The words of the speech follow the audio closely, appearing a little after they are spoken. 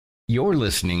You're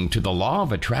listening to the Law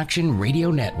of Attraction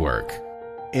Radio Network.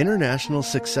 International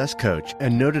success coach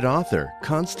and noted author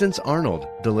Constance Arnold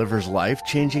delivers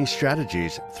life-changing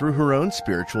strategies through her own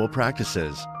spiritual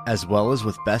practices, as well as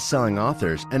with best-selling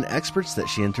authors and experts that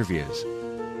she interviews.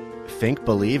 Think,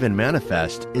 Believe, and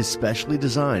Manifest is specially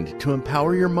designed to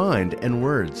empower your mind and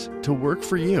words to work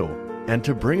for you and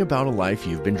to bring about a life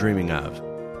you've been dreaming of.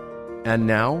 And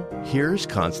now, here's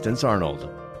Constance Arnold.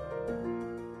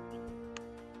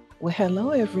 Well, hello,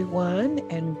 everyone,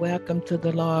 and welcome to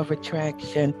the Law of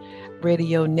Attraction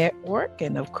Radio Network.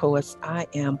 And of course, I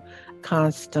am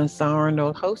Constance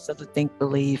Arnold, host of the Think,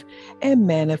 Believe, and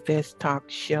Manifest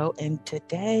talk show. And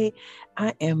today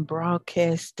I am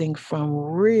broadcasting from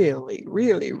really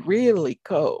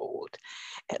cold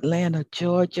Atlanta,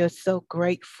 Georgia. So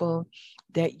grateful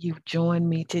that you've joined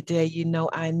me today.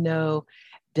 I know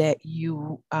that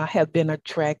you have been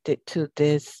attracted to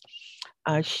this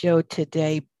show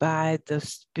today by the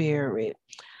Spirit,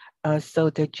 so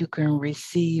that you can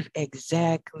receive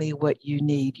exactly what you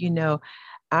need.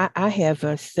 I have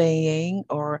a saying,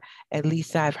 or at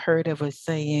least I've heard of a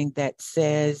saying that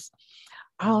says,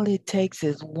 all it takes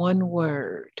is one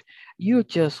word. You're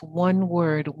just one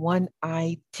word, one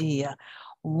idea,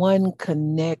 one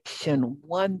connection,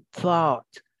 one thought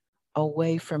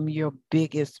away from your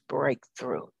biggest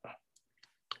breakthrough.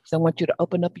 So I want you to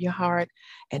open up your heart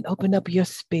and open up your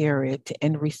spirit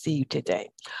and receive today.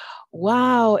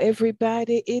 Wow,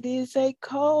 everybody, it is a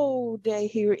cold day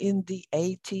here in the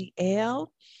ATL.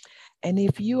 And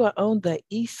if you are on the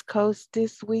East Coast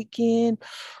this weekend,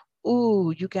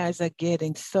 you guys are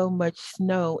getting so much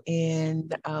snow in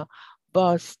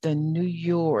Boston, New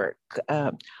York,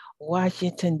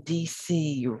 Washington,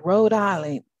 D.C., Rhode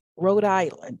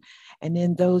Island, and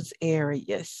in those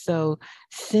areas. So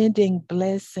sending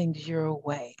blessings your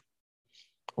way.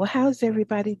 Well, how's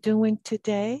everybody doing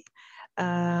today?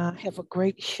 Have a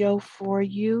great show for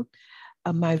you.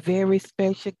 My very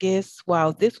special guest,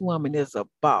 wow, this woman is a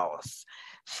boss.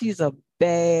 She's a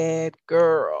bad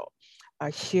girl.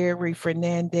 Sherry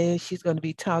Fernandez, she's going to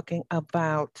be talking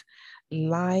about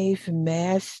life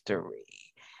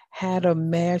mastery, how to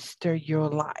master your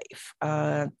life.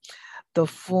 The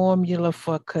formula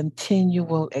for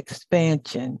continual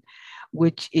expansion,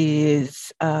 which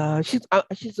is, she's going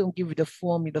to give you the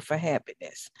formula for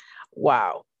happiness.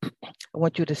 Wow. I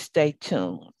want you to stay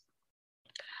tuned.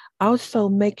 Also,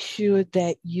 make sure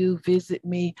that you visit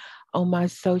me on my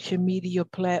social media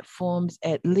platforms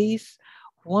at least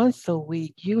once a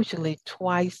week, usually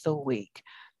twice a week.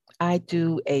 I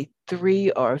do a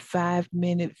 3 or 5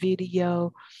 minute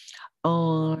video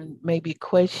on maybe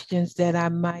questions that I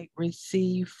might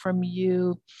receive from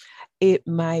you. It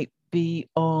might be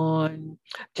on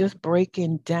just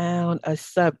breaking down a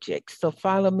subject. So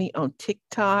follow me on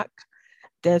TikTok.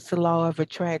 That's the Law of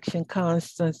Attraction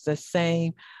Constance. The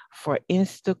same for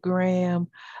Instagram,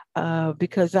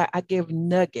 because I give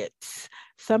nuggets.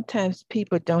 Sometimes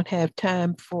people don't have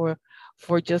time for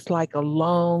just like a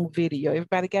long video.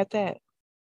 Everybody got that?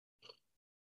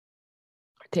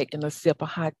 Taking a sip of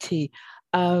hot tea.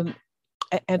 And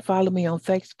follow me on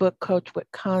Facebook, Coach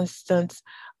with Constance,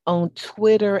 on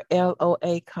Twitter,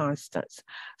 LOA Constance.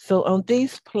 So on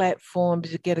these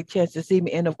platforms, you get a chance to see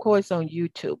me. And of course on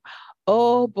YouTube.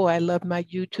 Oh boy, I love my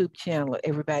YouTube channel,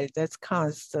 everybody. That's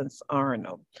Constance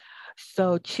Arnold.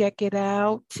 So check it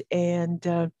out, and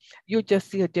you'll just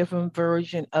see a different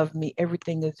version of me.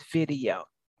 Everything is video.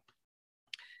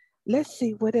 Let's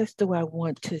see, what else do I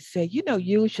want to say?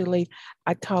 Usually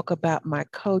I talk about my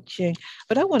coaching,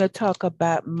 but I want to talk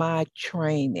about my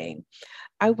training.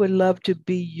 I would love to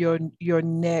be your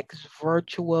next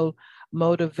virtual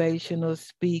motivational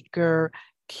speaker,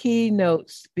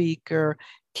 keynote speaker,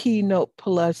 keynote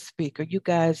plus speaker. You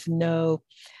guys know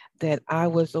that I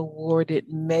was awarded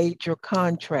major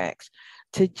contracts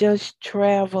to just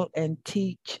travel and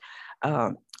teach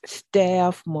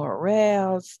staff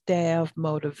morale, staff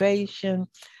motivation,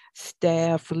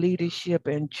 staff leadership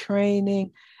and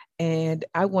training. And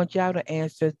I want y'all to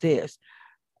answer this.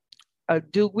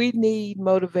 Do we need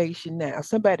motivation now?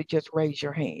 Somebody just raise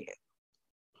your hand.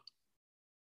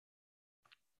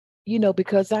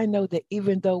 Because I know that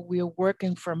even though we're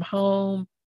working from home,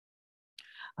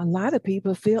 a lot of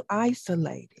people feel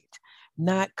isolated,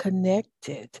 not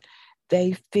connected.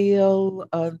 They feel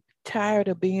tired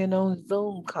of being on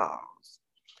Zoom calls.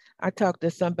 I talked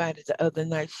to somebody the other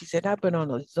night. She said, I've been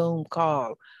on a Zoom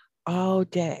call all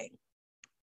day.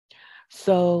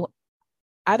 So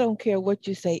I don't care what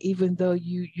you say, even though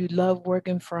you love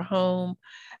working from home,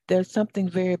 there's something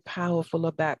very powerful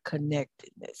about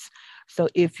connectedness. So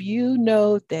if you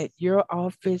know that your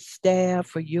office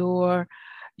staff or your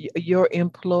your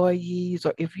employees,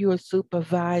 or if you're a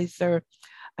supervisor,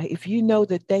 if you know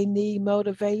that they need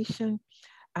motivation,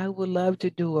 I would love to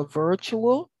do a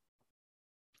virtual,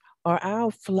 or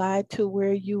I'll fly to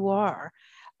where you are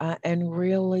and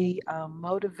really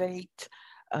motivate,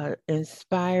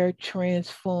 inspire,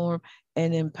 transform,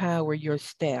 and empower your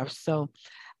staff. So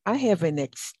I have an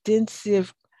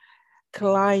extensive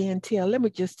clientele. Let me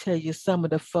just tell you some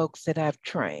of the folks that I've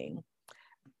trained: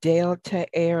 Delta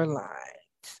Airlines,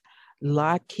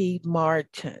 Lockheed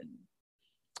Martin.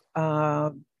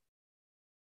 Um,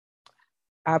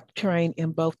 I've trained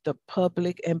in both the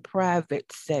public and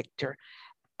private sector.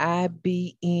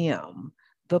 IBM,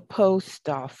 the post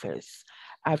office.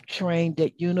 I've trained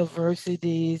at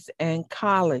universities and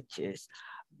colleges,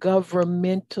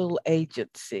 governmental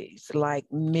agencies like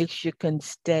Michigan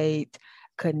State,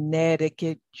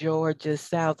 Connecticut, Georgia,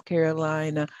 South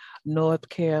Carolina, North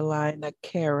Carolina,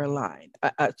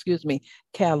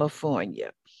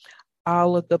 California,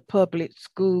 all of the public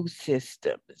school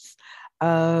systems,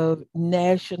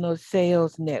 national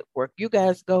sales network. You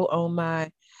guys go on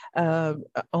my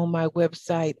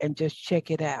website and just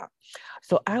check it out.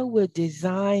 So I will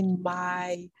design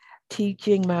my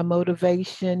teaching, my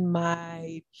motivation,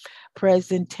 my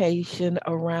presentation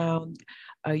around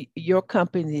your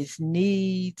company's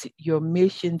needs, your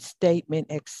mission statement,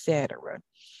 etc.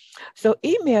 So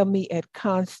email me at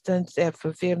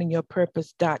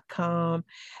constance@fulfillingyourpurpose.com,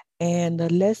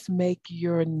 and let's make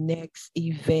your next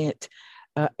event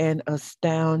an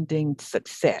astounding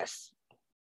success.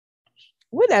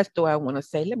 What else do I want to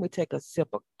say? Let me take a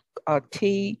sip of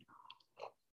tea.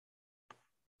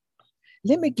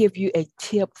 Let me give you a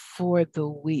tip for the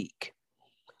week.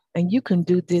 And you can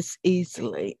do this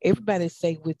easily. Everybody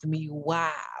say with me,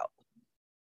 wow.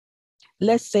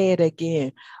 Let's say it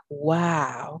again,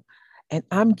 wow. And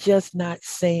I'm just not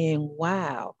saying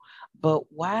wow,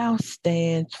 but wow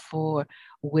stands for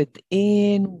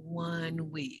within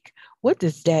 1 week. What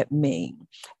does that mean?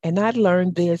 And I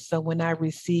learned this when I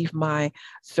received my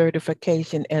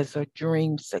certification as a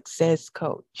dream success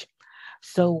coach.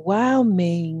 So wow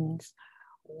means,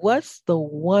 what's the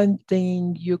one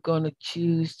thing you're going to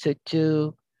choose to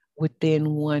do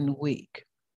within 1 week?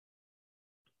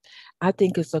 I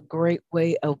think it's a great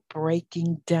way of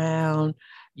breaking down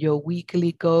your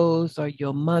weekly goals or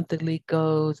your monthly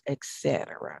goals,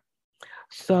 etc.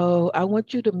 So I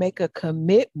want you to make a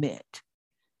commitment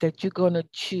that you're going to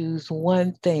choose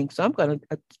one thing. So I'm going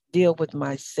to deal with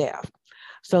myself.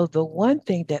 So the one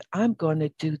thing that I'm going to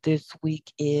do this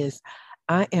week is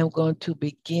I am going to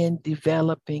begin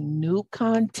developing new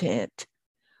content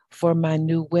for my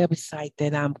new website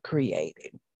that I'm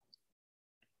creating.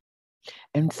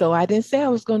 And so I didn't say I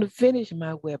was going to finish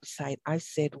my website. I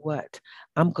said what?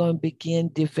 I'm going to begin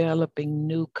developing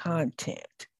new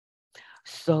content.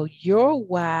 So your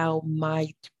wow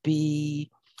might be,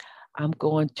 I'm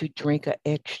going to drink an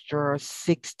extra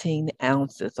 16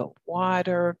 ounces of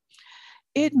water.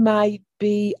 It might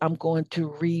be, I'm going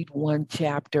to read one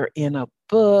chapter in a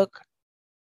book.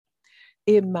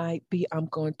 It might be, I'm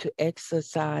going to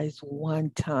exercise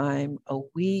one time a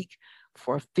week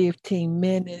for 15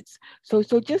 minutes. So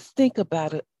just think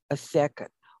about it a second.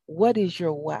 What is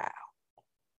your wow?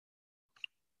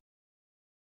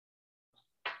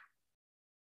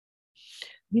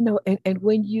 And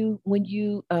when you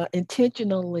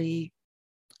intentionally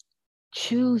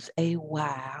choose a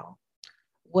wow,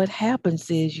 what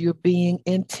happens is you're being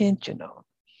intentional,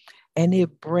 and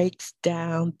it breaks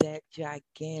down that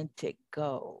gigantic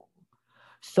goal.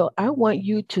 So I want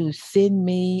you to send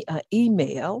me an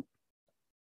email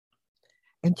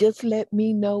and just let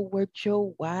me know what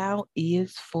your wow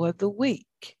is for the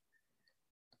week.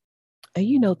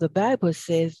 And the Bible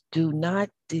says, do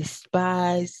not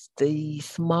despise the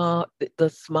small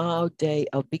day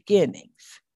of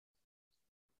beginnings.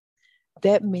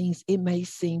 That means it may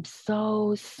seem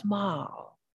so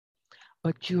small,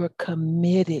 but you're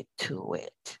committed to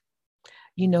it.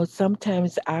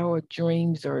 Sometimes our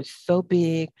dreams are so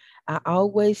big. I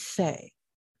always say,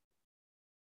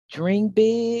 dream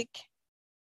big,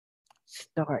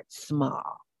 start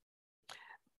small.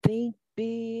 Think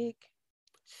big,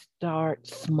 start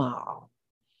small.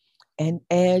 And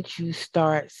as you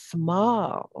start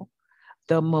small,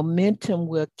 the momentum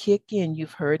will kick in.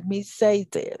 You've heard me say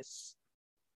this.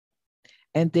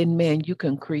 And then, man, you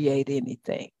can create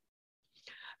anything.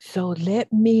 So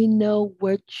let me know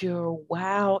what your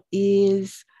wow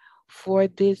is for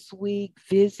this week.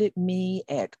 Visit me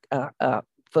at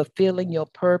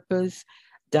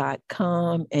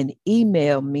fulfillingyourpurpose.com and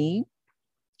email me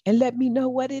and let me know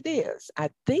what it is. I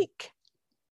think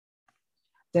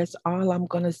That's all I'm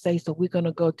going to say. So we're going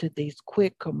to go to these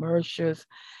quick commercials.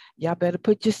 Y'all better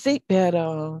put your seatbelt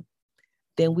on.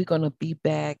 Then we're going to be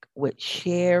back with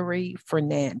Sherry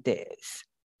Fernandez.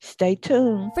 Stay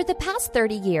tuned. For the past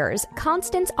 30 years,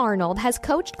 Constance Arnold has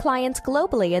coached clients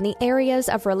globally in the areas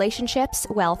of relationships,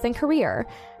 wealth, and career.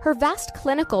 Her vast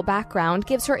clinical background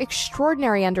gives her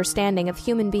extraordinary understanding of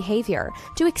human behavior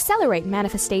to accelerate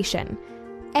manifestation.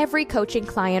 Every coaching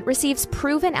client receives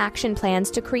proven action plans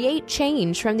to create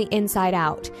change from the inside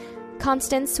out.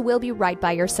 Constance will be right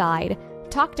by your side.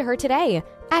 Talk to her today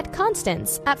at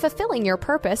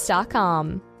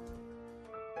Constance@fulfillingyourpurpose.com.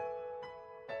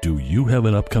 Do you have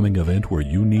an upcoming event where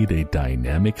you need a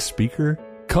dynamic speaker?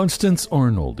 Constance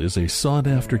Arnold is a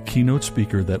sought-after keynote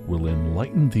speaker that will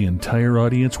enlighten the entire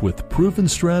audience with proven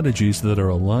strategies that are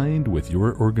aligned with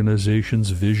your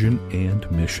organization's vision and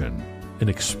mission. An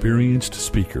experienced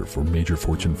speaker for major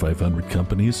Fortune 500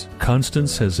 companies,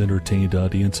 Constance has entertained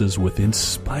audiences with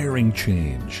inspiring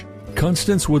change.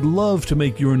 Constance would love to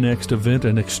make your next event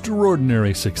an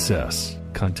extraordinary success.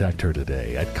 Contact her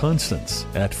today at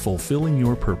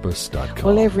Constance@fulfillingyourpurpose.com.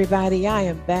 Well, everybody, I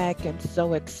am back and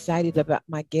so excited about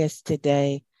my guest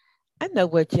today. I know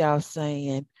what y'all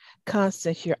saying.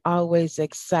 Constance, you're always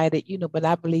excited, but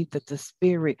I believe that the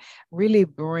Spirit really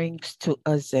brings to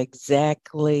us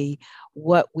exactly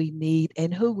what we need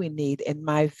and who we need. And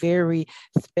my very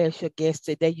special guest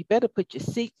today, you better put your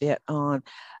seatbelt on.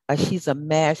 She's a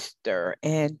master,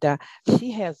 and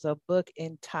she has a book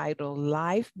entitled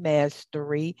Life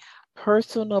Mastery,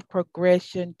 Personal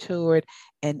Progression Toward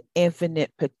an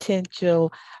Infinite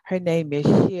Potential. Her name is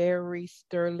Sherry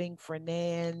Stirling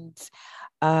Fernandez,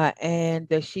 and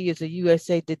she is a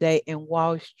USA Today and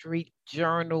Wall Street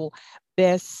Journal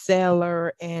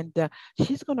bestseller, and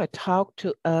she's going to talk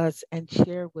to us and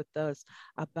share with us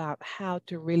about how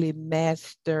to really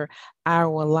master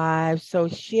our lives. So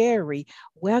Sherry,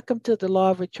 welcome to the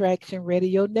Law of Attraction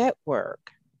Radio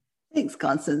Network. Thanks,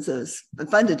 Constance. It was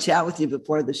fun to chat with you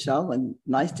before the show and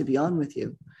nice to be on with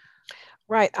you.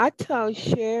 Right. I told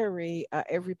Sherry,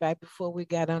 everybody before we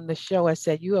got on the show, I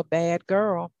said, "You a bad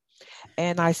girl."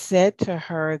 And I said to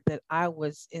her that I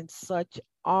was in such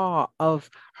awe of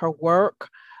her work.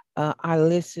 I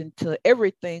listened to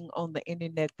everything on the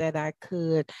internet that I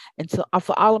could. And so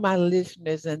for all of my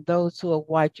listeners and those who are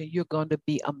watching, you're going to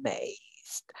be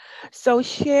amazed. So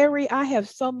Sherry, I have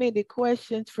so many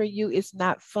questions for you. It's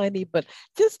not funny, but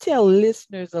just tell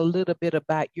listeners a little bit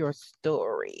about your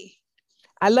story.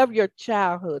 I love your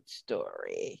childhood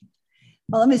story.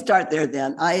 Well, let me start there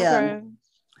then. Okay.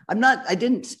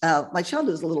 My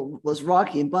childhood was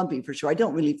rocky and bumpy for sure. I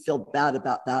don't really feel bad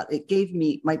about that. It gave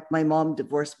me, my mom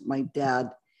divorced my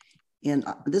dad, and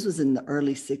this was in the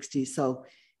early 60s. So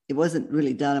it wasn't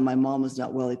really done. And my mom was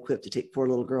not well equipped to take 4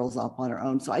 little girls off on her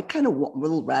own. So I kind of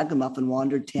little ragamuffin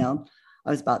wandered town. I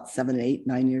was about 7, 8,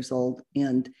 9 years old,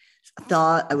 and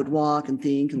thought I would walk and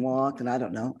think and walk. And I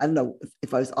don't know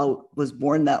if I was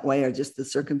born that way or just the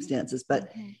circumstances,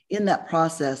 but in that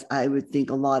process, I would think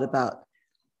a lot about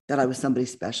that I was somebody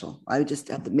special. I just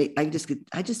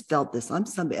felt this. I'm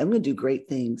somebody, I'm going to do great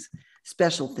things,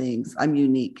 special things. I'm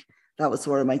unique. That was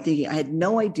sort of my thinking. I had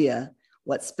no idea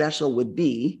what special would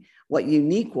be, what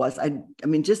unique was. I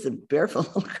mean, just a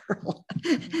barefoot little girl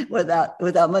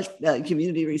without much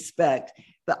community respect.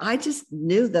 But I just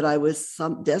knew that I was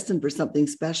destined for something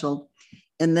special.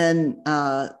 And then,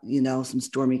 some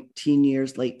stormy teen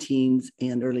years, late teens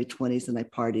and early 20s, and I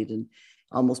partied and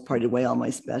almost partied away all my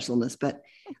specialness. But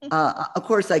of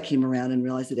course, I came around and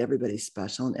realized that everybody's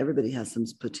special and everybody has some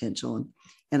potential.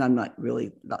 And I'm not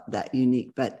that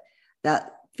unique. But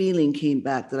that feeling came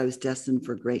back that I was destined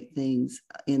for great things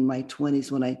in my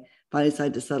 20s when I finally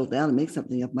decided to settle down and make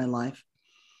something of my life.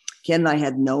 Ken and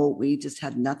I we just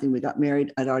had nothing. We got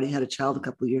married. I'd already had a child a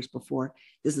couple of years before.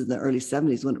 This is the early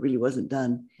 70s when it really wasn't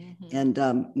done. Mm-hmm.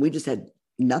 And we just had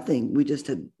nothing. We just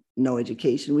had no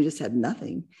education. We just had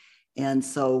nothing. And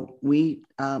so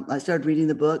I started reading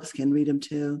the books, Ken read them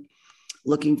too,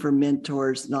 looking for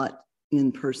mentors, not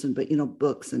in person, but,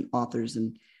 books and authors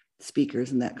and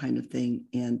speakers and that kind of thing.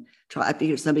 And I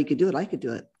figured if somebody could do it, I could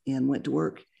do it, and went to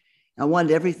work. I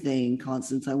wanted everything,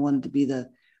 Constance. I wanted to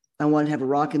have a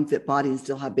rockin' fit body and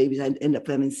still have babies. I'd end up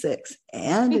having 6.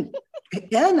 And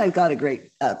I've got a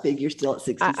great figure still at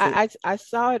 66. I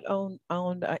saw it on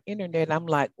the internet. I'm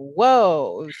like,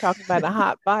 whoa, talking about a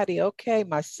hot body. Okay,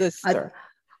 my sister.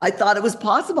 I thought it was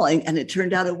possible, and it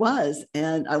turned out it was.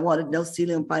 And I wanted no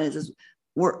ceiling finances.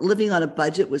 Living on a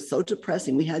budget was so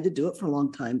depressing. We had to do it for a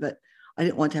long time, but I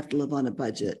didn't want to have to live on a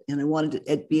budget. And I wanted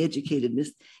to be educated,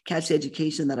 catch the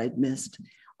education that I'd missed.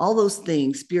 all those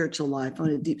things, spiritual life. I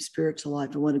wanted a deep spiritual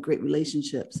life. I wanted great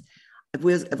relationships. If I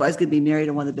was going to be married,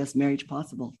 I wanted the best marriage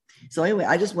possible. So anyway,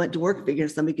 I just went to work figuring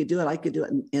if somebody could do it, I could do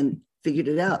it, and figured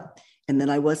it out. And then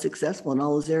I was successful in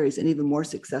all those areas, and even more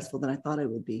successful than I thought I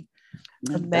would be.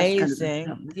 Amazing.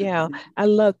 Kind of yeah, I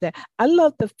love that. I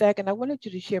love the fact, and I wanted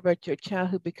you to share about your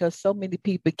childhood because so many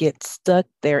people get stuck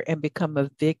there and become a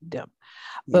victim.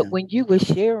 But when you were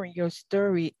sharing your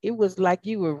story, it was like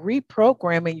you were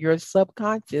reprogramming your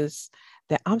subconscious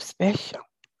that I'm special.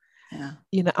 Yeah.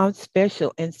 You know, I'm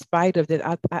special in spite of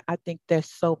that. I think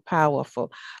that's so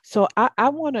powerful. So I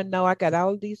want to know, I got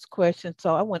all these questions.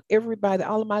 So I want everybody,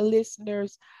 all of my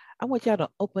listeners, I want y'all to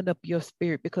open up your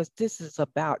spirit because this is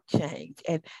about change.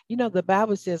 And, you know, the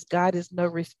Bible says God is no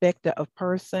respecter of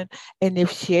person. And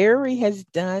if Sherry has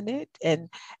done it and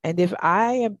if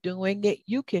I am doing it,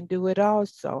 you can do it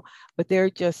also. But there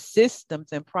are just systems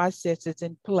and processes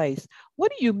in place.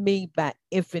 What do you mean by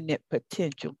infinite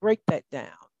potential? Break that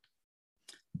down.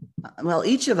 Well,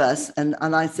 each of us, and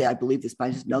I say I believe this, but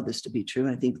I just know this to be true.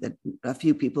 And I think that a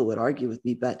few people would argue with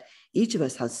me, but each of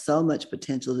us has so much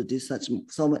potential to do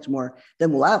so much more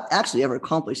than we'll actually ever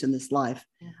accomplish in this life.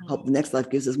 Mm-hmm. Hope the next life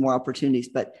gives us more opportunities,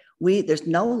 but there's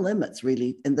no limits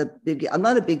really. And I'm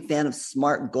not a big fan of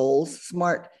SMART goals.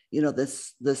 SMART, you know,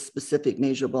 this specific,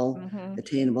 measurable, mm-hmm.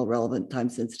 attainable, relevant, time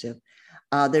sensitive.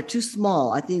 They're too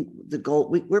small. I think the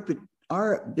goal,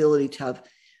 our ability to have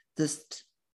this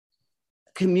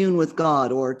commune with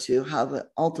God, or to have an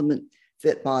ultimate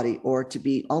fit body, or to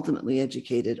be ultimately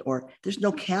educated, or there's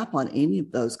no cap on any of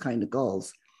those kind of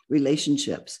goals,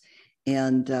 relationships,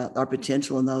 and our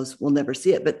potential in those, we'll never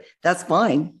see it, but that's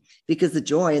fine because the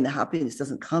joy and the happiness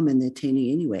doesn't come in the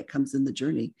attaining anyway. It comes in the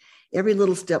journey. Every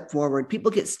little step forward,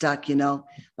 people get stuck, you know,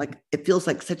 like it feels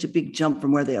like such a big jump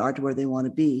from where they are to where they want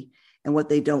to be and what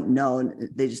they don't know. And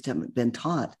they just haven't been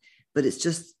taught, but it's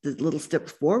just the little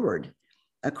steps forward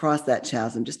across that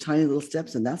chasm, just tiny little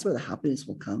steps, and that's where the happiness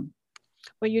will come.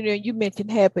 Well, you know, you mentioned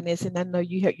happiness, and I know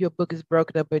your book is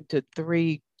broken up into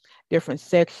 3 different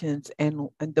sections, and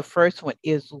the first one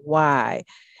is why.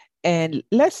 And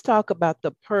let's talk about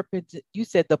the purpose. You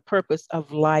said the purpose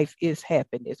of life is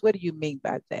happiness. What do you mean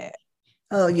by that?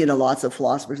 Oh, you know, lots of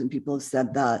philosophers and people have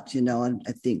said that, you know, and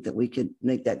I think that we could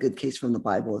make that good case from the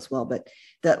Bible as well, but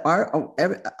that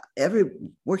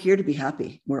we're here to be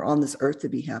happy. We're on this earth to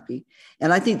be happy.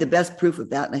 And I think the best proof of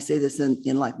that, and I say this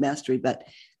in Life Mastery, but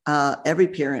every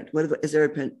parent, what does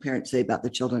every parent say about their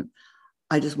children?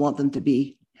 I just want them to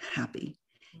be happy.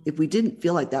 If we didn't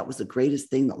feel like that was the greatest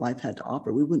thing that life had to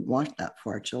offer, we wouldn't want that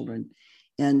for our children.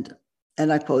 And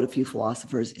I quote a few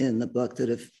philosophers in the book that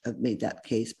have made that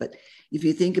case. But if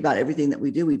you think about everything that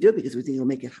we do it because we think it'll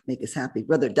make us happy.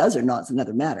 Whether it does or not, it's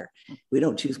another matter. We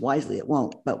don't choose wisely, it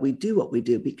won't. But we do what we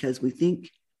do because we think,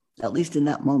 at least in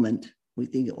that moment, we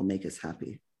think it will make us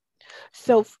happy.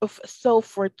 So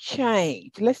for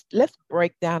change, let's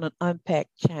break down and unpack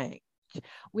change.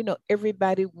 We know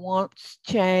everybody wants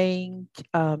change.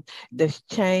 Does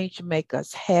change make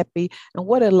us happy? And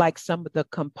what are like some of the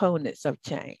components of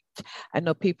change? I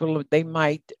know people, they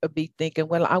might be thinking,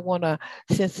 well, I want to,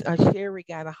 since Sherry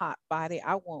got a hot body,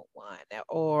 I want one,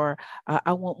 or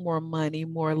I want more money,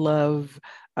 more love,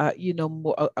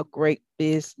 more a great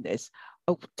business.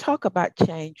 Talk about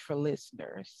change for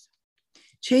listeners.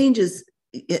 Change is,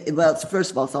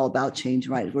 first of all, it's all about change,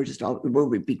 right?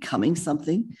 We're becoming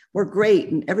something. We're great,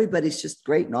 and everybody's just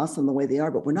great and awesome the way they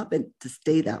are, but we're not meant to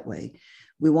stay that way.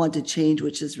 We want to change,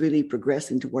 which is really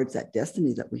progressing towards that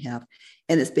destiny that we have.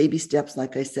 And it's baby steps,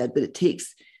 like I said, but it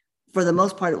takes, for the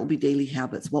most part, it will be daily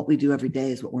habits. What we do every day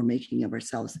is what we're making of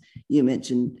ourselves. You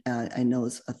mentioned, I know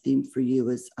is a theme for you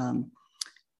is, I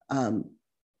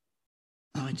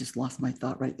just lost my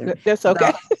thought right there. That's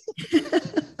okay.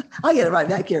 I'll get it right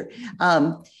back here.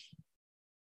 I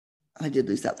did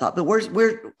lose that thought, but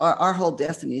our whole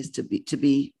destiny is to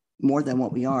be more than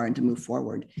what we are and to move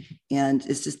forward. And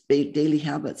it's just daily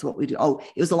habits, what we do. Oh,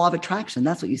 it was the law of attraction.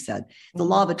 That's what you said. The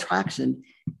law of attraction.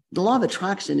 The law of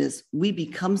attraction is we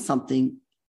become something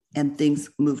and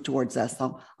things move towards us.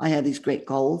 So I have these great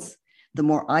goals. The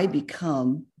more I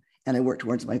become, and I work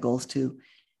towards my goals too,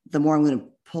 the more I'm going to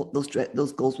pull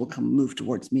those goals will move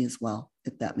towards me as well,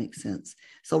 if that makes sense.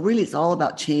 So really it's all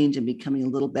about change and becoming a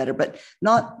little better, but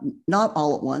not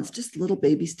all at once, just little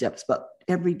baby steps, but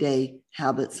everyday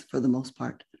habits for the most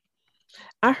part.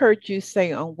 I heard you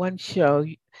say on one show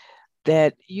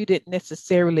that you didn't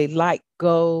necessarily like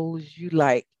goals. You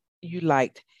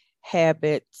liked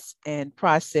habits and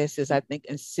processes, I think,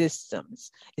 and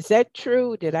systems. Is that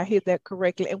true? Did I hear that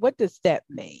correctly? And what does that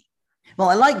mean? Well,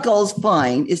 I like goals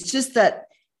fine. It's just that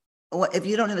if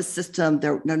you don't have a system,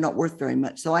 they're not worth very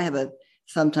much. So I have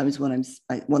sometimes when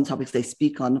one topic they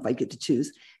speak on, if I get to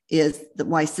choose, is that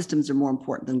why systems are more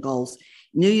important than goals.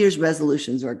 New Year's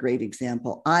resolutions are a great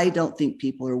example. I don't think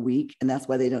people are weak, and that's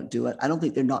why they don't do it. I don't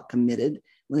think they're not committed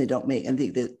when they don't make, I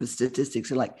think that the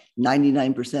statistics are like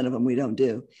 99% of them we don't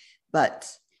do, but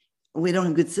we don't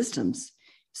have good systems.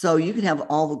 So you can have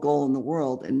all the goal in the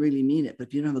world and really mean it, but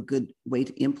if you don't have a good way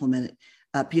to implement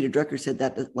it, Peter Drucker said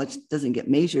that what doesn't get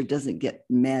measured doesn't get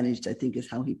managed, I think is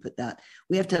how he put that.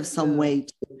 We have to have some way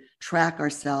to track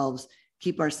ourselves,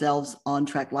 keep ourselves on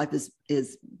track. Life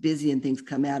is busy and things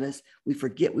come at us. We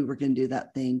forget we were going to do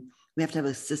that thing. We have to have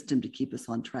a system to keep us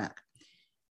on track.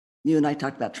 You and I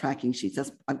talked about tracking sheets.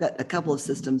 I've got a couple of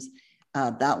systems.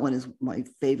 That one is my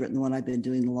favorite and the one I've been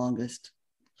doing the longest.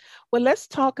 Well, let's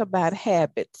talk about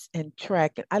habits and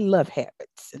tracking. I love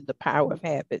habits and the power of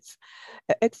habits.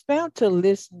 Expound to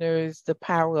listeners the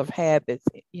power of habits,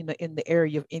 in the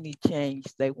area of any change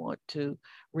they want to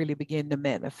really begin to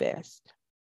manifest.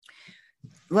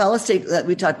 Well, let's take that.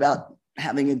 We talked about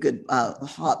having a good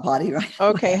hot body, right?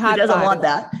 Okay, hot body. Who doesn't want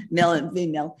that, male and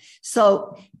female?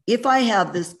 So if I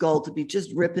have this goal to be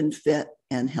just ripping fit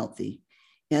and healthy,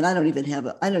 and I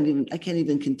can't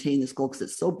even contain this goal because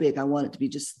it's so big. I want to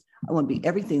be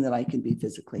everything that I can be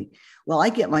physically. Well, I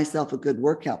get myself a good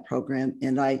workout program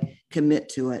and I commit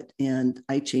to it and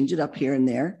I change it up here and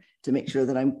there to make sure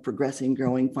that I'm progressing,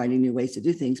 growing, finding new ways to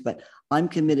do things. But I'm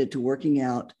committed to working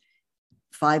out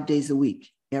 5 days a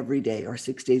week, every day, or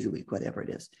 6 days a week, whatever it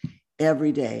is,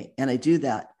 every day. And I do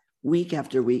that week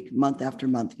after week, month after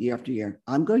month, year after year.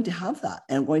 I'm going to have that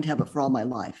and I'm going to have it for all my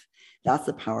life. That's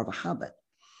the power of a habit.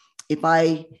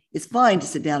 It's fine to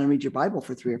sit down and read your Bible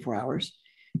for 3 or 4 hours,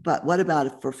 but what about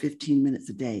it for 15 minutes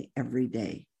a day, every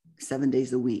day, 7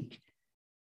 days a week,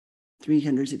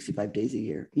 365 days a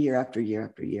year, year after year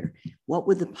after year? What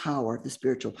would the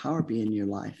spiritual power be in your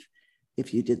life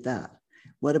if you did that?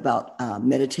 What about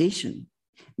meditation?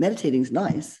 Meditating is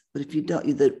nice, but if you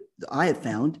don't, I have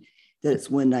found that it's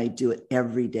when I do it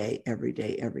every day,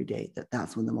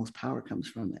 that's when the most power comes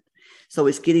from it. So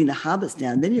it's getting the habits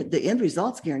down. Then the end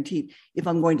result's guaranteed. If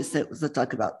I'm going to let's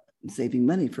talk about saving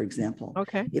money, for example.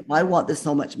 Okay. If I want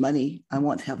so much money, I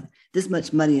want to have this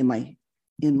much money in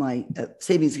my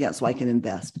savings account so I can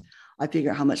invest. I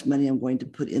figure out how much money I'm going to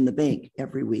put in the bank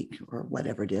every week or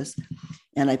whatever it is.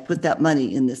 And I put that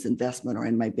money in this investment or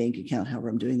in my bank account, however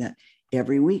I'm doing that.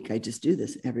 Every week, I just do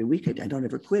this. Every week, I don't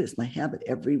ever quit. It's my habit.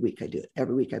 Every week, I do it.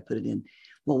 Every week, I put it in.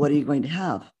 Well, what are you going to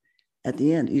have at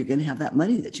the end? You're going to have that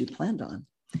money that you planned on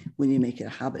when you make it a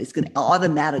habit. It's going to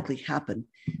automatically happen.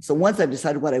 So once I've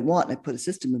decided what I want and I put a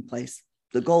system in place,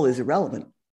 the goal is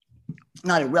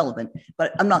not irrelevant,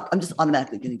 but I'm just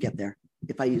automatically going to get there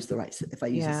if I use a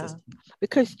system.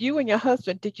 Because you and your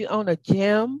husband, did you own a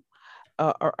gym?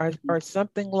 Or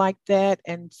something like that.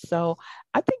 And so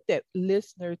I think that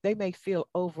listeners, they may feel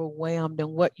overwhelmed in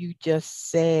what you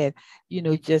just said,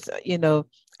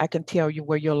 I can tell you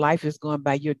where your life is going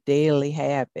by your daily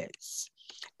habits.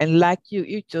 And like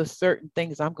you just certain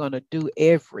things I'm going to do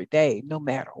every day, no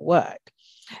matter what.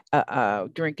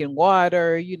 Drinking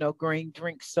water,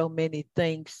 drink so many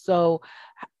things. So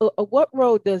what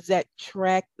role does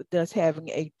having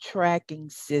a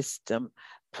tracking system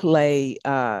play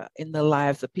in the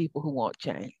lives of people who want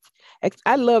change?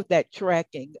 I love that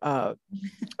tracking a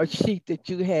sheet that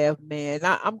you have, man.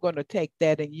 I'm going to take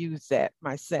that and use that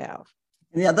myself.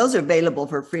 Yeah, those are available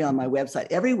for free on my website.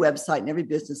 Every website and every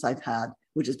business I've had,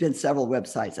 which has been several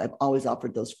websites, I've always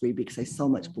offered those free because I so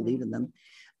much believe in them.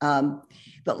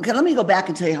 But let me go back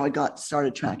and tell you how I got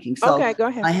started tracking. So okay, go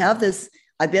ahead. I have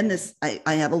I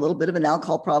have a little bit of an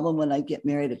alcohol problem when I get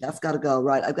married. That's got to go,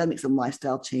 right? I've got to make some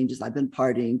lifestyle changes. I've been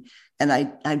partying and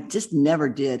I just never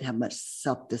did have much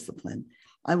self-discipline.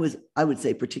 I would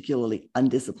say particularly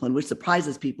undisciplined, which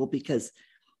surprises people because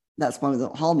that's one of the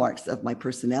hallmarks of my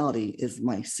personality is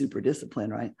my super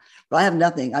discipline, right? But I have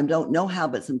nothing. No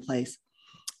habits in place.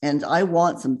 And I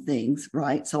want some things,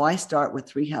 right? So I start with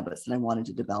 3 habits that I wanted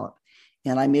to develop.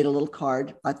 And I made a little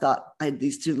card. I thought I had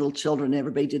these 2 little children.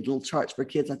 Everybody did little charts for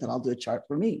kids. I thought I'll do a chart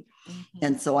for me. Mm-hmm.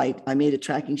 And so I made a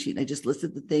tracking sheet and I just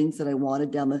listed the things that I wanted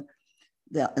down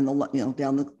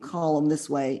the column this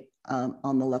way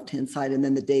on the left-hand side. And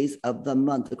then the days of the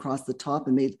month across the top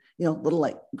and made, little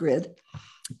like grid.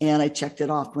 And I checked it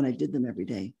off when I did them every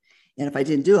day. And if I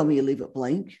didn't do them, you leave it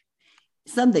blank.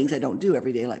 Some things I don't do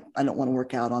every day, like I don't want to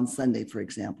work out on Sunday, for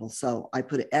example. So I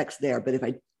put an X there, but if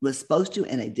I was supposed to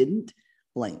and I didn't,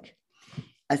 blank.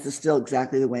 It's still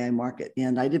exactly the way I mark it.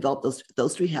 And I developed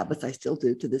those 3 habits. I still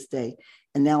do to this day.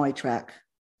 And now I track,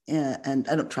 and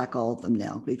I don't track all of them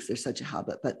now because they're such a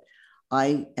habit, but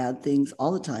I add things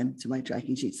all the time to my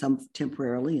tracking sheet, some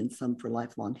temporarily and some for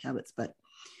lifelong habits. But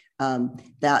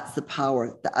that's the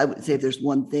power. I would say if there's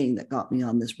one thing that got me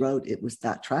on this road, it was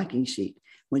that tracking sheet.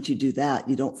 Once you do that,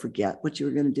 you don't forget what you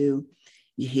were going to do.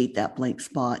 You hate that blank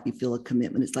spot. You feel a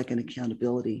commitment. It's like an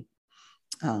accountability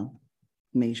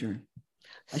measure.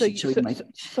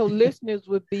 So listeners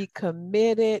would be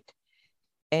committed,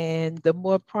 and the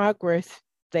more progress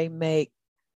they make,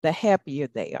 the happier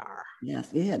they are. Yes,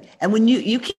 yeah. And when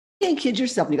you can't kid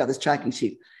yourself when you got this tracking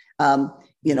sheet. I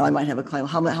might have a client.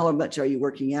 How much are you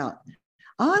working out?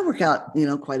 Oh, I work out,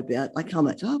 quite a bit. Like how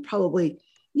much? Oh, probably,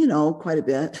 quite a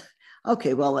bit.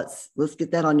 Okay, well, let's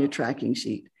get that on your tracking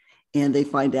sheet. And they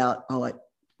find out,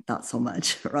 not so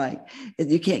much, right?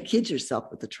 You can't kid yourself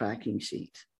with the tracking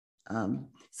sheet.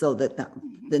 So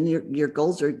then your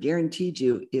goals are guaranteed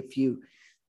you if you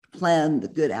plan the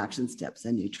good action steps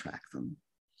and you track them.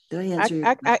 Did I answer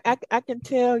your question? I can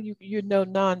tell you know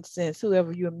nonsense,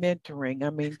 whoever you're mentoring. I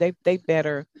mean, they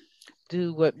better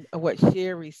do what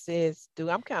Sherry says do.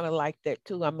 I'm kind of like that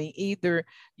too. I mean, either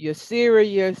you're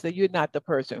serious or you're not the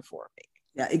person for me.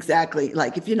 Yeah, exactly.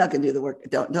 Like if you're not going to do the work,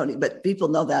 don't. But people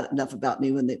know that enough about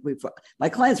me my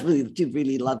clients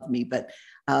really love me. But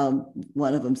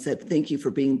one of them said, "Thank you for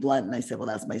being blunt," and I said, "Well,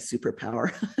 that's my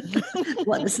superpower.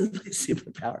 Bluntness is my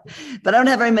superpower." But I don't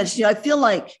have very much. I feel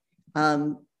like,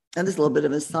 and this is a little bit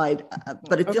of an aside,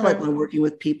 but I feel like when I'm working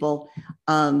with people,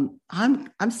 I'm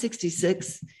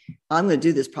 66. I'm going to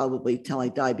do this probably till I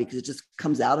die because it just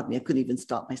comes out of me. I couldn't even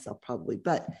stop myself probably,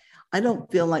 but I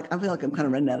feel like I'm kind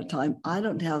of running out of time. I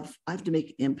have to make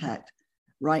an impact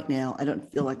right now. I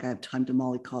don't feel like I have time to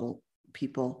mollycoddle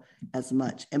people as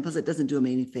much. And plus it doesn't do them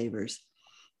any favors.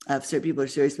 People are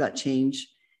serious about change,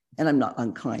 and I'm not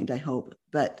unkind, I hope,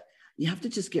 but you have to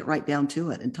just get right down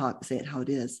to it and say it how it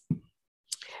is.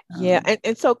 Yeah.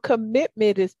 And so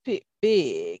commitment is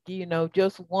big,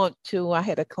 just want to. I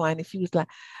had a client and she was like,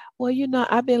 well,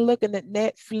 I've been looking at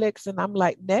Netflix, and I'm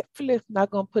like, Netflix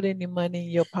not going to put any money in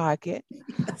your pocket.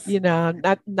 Yes.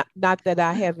 Not that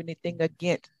I have anything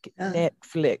against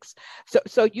Netflix.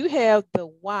 So you have the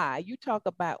why. You talk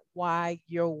about why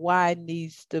your why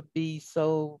needs to be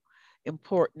so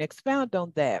important. Expound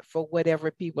on that for whatever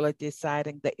people are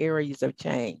deciding the areas of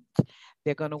change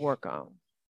they're going to work on.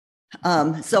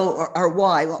 So our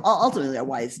why, well, ultimately our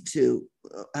why is to,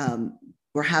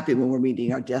 we're happy when we're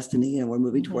meeting our destiny and we're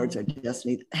moving towards our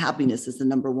destiny. Happiness is the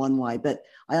number one why, but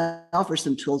I offer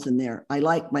some tools in there. I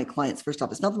like my clients, first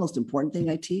off, it's not the most important thing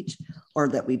I teach or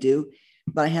that we do,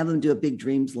 but I have them do a big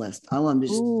dreams list. I want them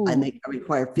to I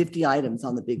require 50 items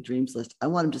on the big dreams list. I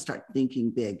want them to start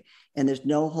thinking big, and there's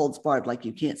no holds barred. Like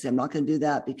you can't say, I'm not going to do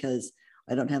that because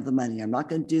I don't have the money. I'm not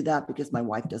going to do that because my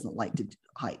wife doesn't like to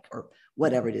hike or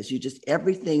whatever it is. You just,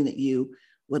 everything that you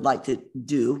would like to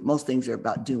do, most things are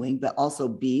about doing, but also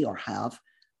be or have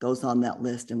goes on that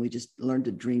list. And we just learn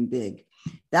to dream big.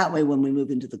 That way, when we move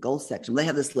into the goals section, they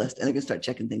have this list and they're going to start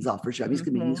checking things off for sure. I mean, it's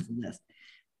going to be a useful list.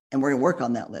 And we're going to work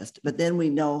on that list. But then we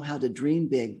know how to dream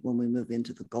big when we move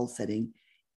into the goal setting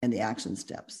and the action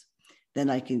steps. Then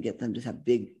I can get them to have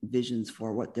big visions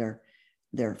for what their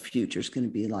future is going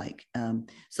to be like.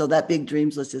 So that big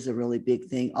dreams list is a really big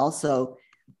thing. Also,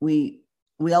 we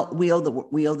owe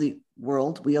the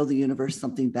world, we owe the universe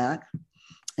something back.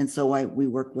 And so we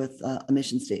work with a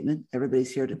mission statement.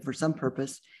 Everybody's here for some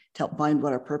purpose to help find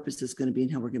what our purpose is going to be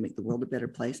and how we're going to make the world a better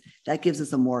place. That gives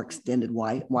us a more extended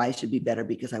why it should be better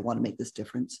because I want to make this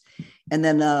difference. And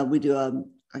then we do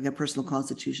a personal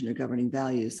constitution or governing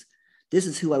values. This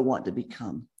is who I want to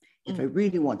become. If I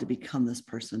really want to become this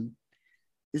person,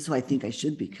 this is who I think I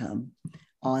should become: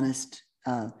 honest,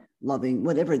 loving,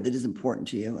 whatever that is important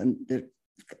to you. And there are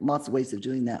lots of ways of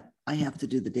doing that. I have to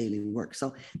do the daily work.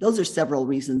 So those are several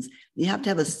reasons. You have to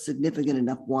have a significant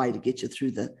enough why to get you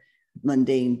through the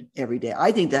mundane every day.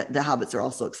 I think that the habits are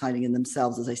also exciting in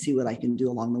themselves as I see what I can do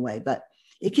along the way, but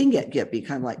it can be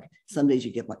kind of like some days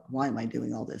you get like, why am I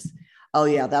doing all this? Oh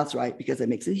yeah, that's right. Because it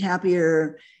makes me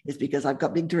happier. It's because I've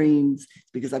got big dreams.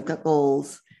 It's because I've got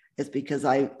goals. It's because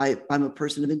I'm a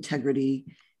person of integrity.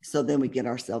 So then we get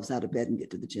ourselves out of bed and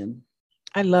get to the gym.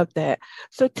 I love that.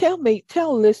 So tell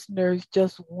listeners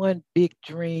just one big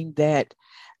dream that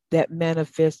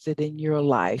manifested in your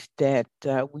life, that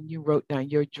when you wrote down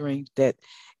your dreams, that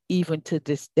even to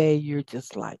this day, you're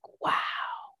just like, wow,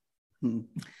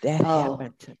 that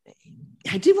happened to me.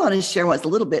 I do want to share what's a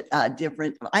little bit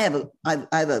different.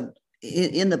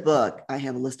 In the book, I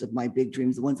have a list of my big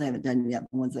dreams, the ones I haven't done yet,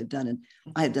 the ones I've done. And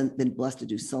I have been blessed to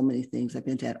do so many things. I've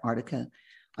been to Antarctica.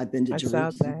 I've been to Jerusalem. I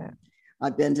saw that.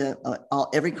 I've been to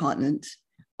every continent,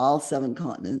 all 7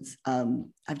 continents.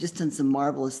 I've just done some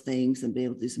marvelous things and been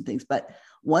able to do some things. But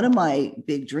one of my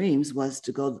big dreams was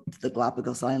to go to the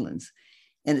Galapagos Islands.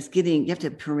 And you have to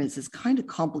have permits. It's kind of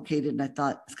complicated. And I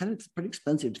thought it's pretty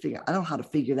expensive to figure. I don't know how to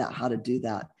figure out how to do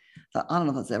that. I don't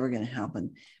know if that's ever going to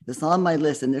happen. It's on my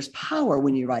list, and there's power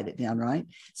when you write it down, right?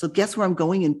 So guess where I'm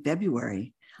going in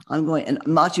February? I'm going, and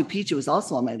Machu Picchu is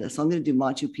also on my list. So I'm going to do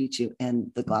Machu Picchu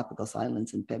and the Galapagos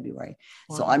Islands in February.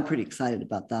 Wow. So I'm pretty excited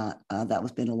about that. That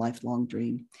was been a lifelong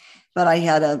dream. But I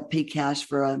had to pay cash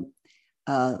for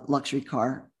a luxury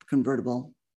car,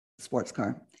 convertible sports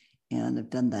car. And I've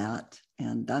done that.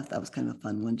 And that was kind of a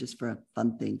fun one, just for a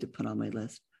fun thing to put on my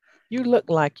list. You look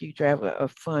like you drive a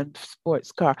fun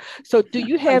sports car. So do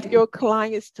you have your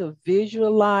clients to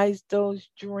visualize those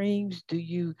dreams? Do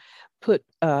you put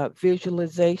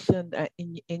visualization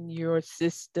in your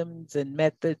systems and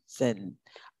methods and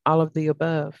all of the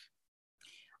above?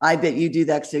 I bet you do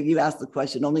that. So you asked the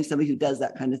question. Only somebody who does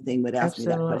that kind of thing would ask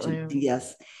Absolutely. me that question.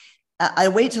 Yes. I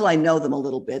wait till I know them a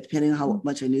little bit, depending on how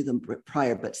much I knew them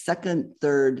prior. But second,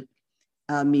 third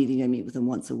meeting, I meet with them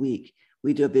once a week.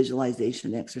 We do a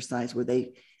visualization exercise where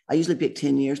I usually pick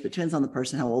 10 years, but it depends on the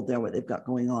person, how old they are, what they've got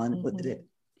going on, what the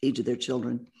age of their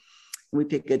children. And we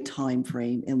pick a time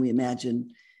frame and we imagine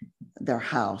their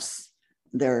house,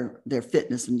 their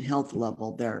fitness and health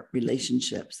level, their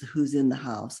relationships, who's in the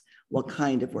house, what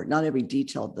kind of work, not every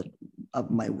detail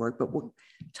of my work, but what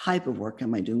type of work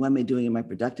am I doing? What am I doing in my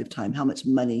productive time? How much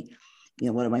money,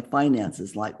 what are my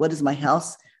finances like? What is my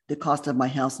house? The cost of my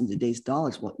house in today's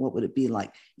dollars, what would it be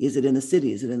like? Is it in the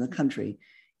city? Is it in the country?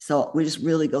 So we just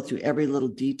really go through every little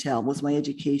detail. What's my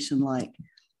education like?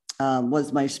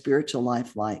 What's my spiritual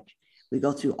life like? We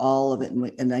go through all of it,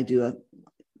 and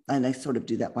I sort of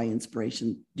do that by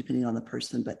inspiration, depending on the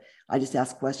person. But I just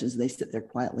ask questions, and they sit there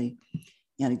quietly,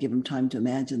 and I give them time to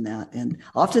imagine that. And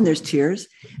often there's tears,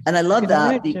 and I love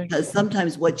that because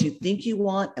sometimes what you think you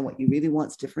want and what you really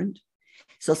want is different.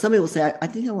 So somebody will say, I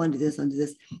think I want to do this, I want to do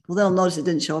this. Well, they'll notice it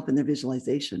didn't show up in their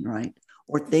visualization, right?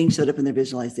 Or things showed up in their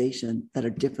visualization that are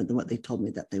different than what they told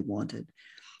me that they wanted.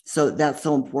 So that's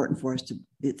so important for us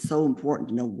it's so important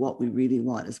to know what we really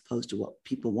want as opposed to what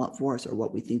people want for us or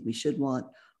what we think we should want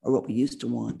or what we used to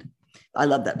want. I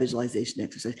love that visualization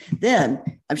exercise. Then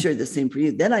I'm sure the same for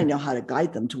you. Then I know how to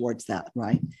guide them towards that,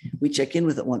 right? We check in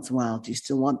with it once in a while. Do you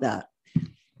still want that?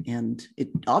 And it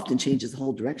often changes the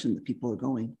whole direction that people are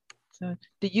going. So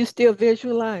do you still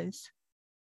visualize?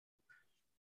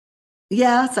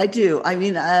 Yes, I do. I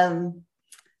mean,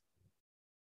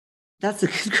 that's a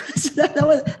good question.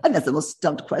 That's the most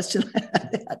stumped question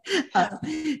I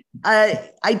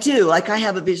had. I do. Like I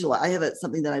have a visual. I have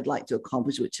something that I'd like to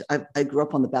accomplish, which I grew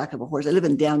up on the back of a horse. I live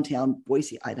in downtown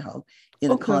Boise, Idaho,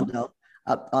 in a condo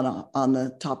up on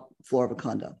the top floor of a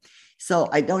condo. So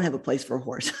I don't have a place for a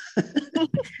horse.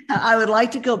 I would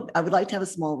like to have a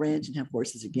small ranch and have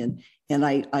horses again. And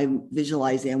I'm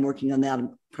visualizing, I'm working on that.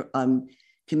 I'm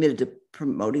committed to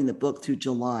promoting the book through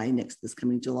this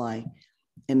coming July,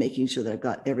 and making sure that I've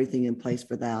got everything in place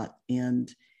for that.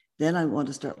 And then I want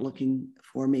to start looking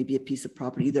for maybe a piece of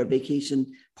property, either a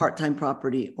vacation, part-time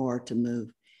property, or to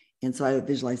move. And so I have a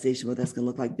visualization of what that's going to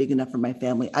look like, big enough for my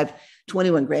family. I have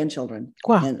 21 grandchildren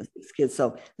and 6 kids.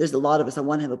 So there's a lot of us. I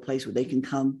want to have a place where they can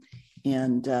come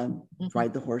and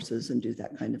ride the horses and do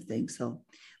that kind of thing. So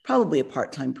probably a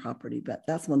part-time property, but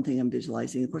that's one thing I'm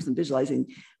visualizing. Of course, I'm visualizing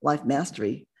life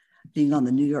mastery, being on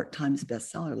the New York Times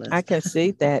bestseller list. I can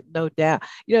see that, no doubt.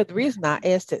 The reason I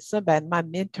asked that, my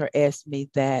mentor asked me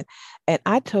that, and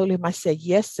I told him, I said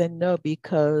yes and no,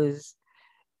 because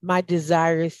my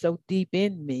desire is so deep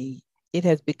in me. It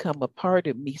has become a part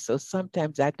of me. So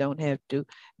sometimes I don't have to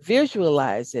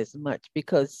visualize as much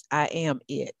because I am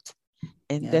it.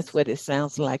 And that's what it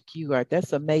sounds like you are.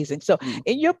 That's amazing. So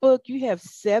in your book, you have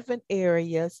 7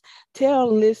 areas.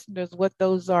 Tell listeners what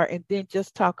those are, and then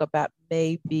just talk about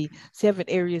maybe 7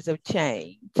 areas of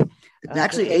change.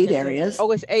 Actually, 8 areas. Oh,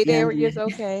 it's 8 areas.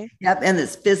 Okay. Yep. And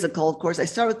it's physical. Of course, I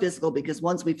start with physical because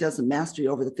once we've done some mastery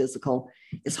over the physical,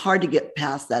 it's hard to get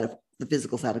past that if the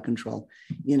physical's out of control.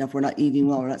 If we're not eating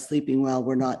well, we're not sleeping well,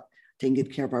 we're not taking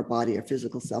good care of our body, our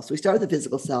physical self. So we start with the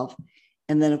physical self.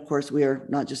 And then, of course, we are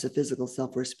not just a physical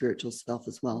self, we're a spiritual self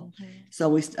as well.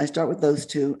 So I start with those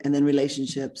 2, and then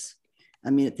relationships.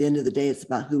 I mean, at the end of the day, it's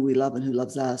about who we love and who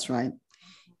loves us, right?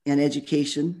 And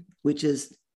education, which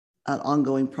is an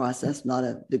ongoing process, not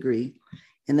a degree.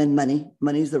 And then money.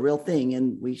 Money is the real thing,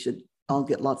 and we should all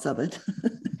get lots of it.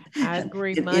 I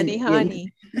agree. Money,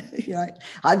 honey. Right.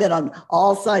 I've been on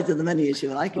all sides of the money issue,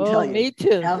 and I can tell you, me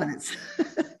too.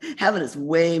 Having it's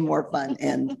way more fun,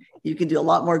 and you can do a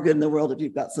lot more good in the world if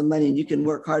you've got some money, and you can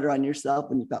work harder on yourself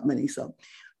when you've got money. So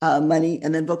money,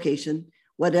 and then vocation,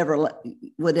 whatever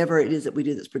it is that we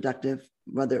do that's productive,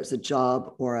 whether it's a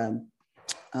job or a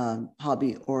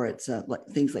hobby, or it's like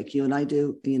things like you and I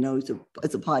do, it's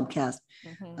a podcast,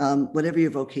 whatever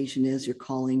your vocation is, your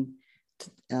calling,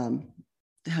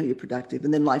 how you're productive.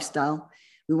 And then lifestyle,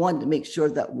 we wanted to make sure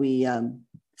that we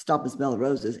stop and smell the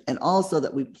roses, and also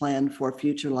that we plan for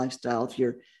future lifestyle. If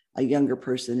you're a younger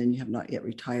person and you have not yet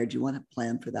retired, you want to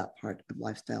plan for that part of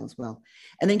lifestyle as well.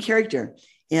 And then character.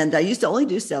 And I used to only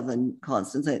do 7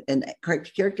 constants, and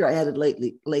character I added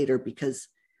later because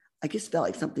I just felt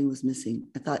like something was missing.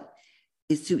 I thought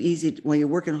it's too easy when you're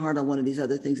working hard on one of these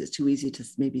other things. It's too easy to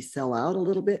maybe sell out a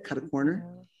little bit, cut a corner.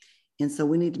 And so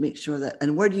we need to make sure that,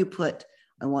 and where do you put,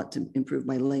 I want to improve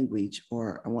my language,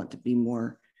 or I want to be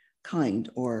more kind,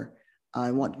 or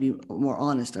I want to be more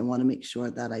honest. I want to make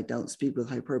sure that I don't speak with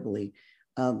hyperbole,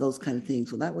 those kind of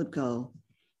things. Well, that would go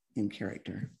in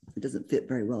character. It doesn't fit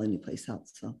very well anyplace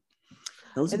else. So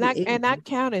those and I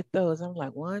counted those. I'm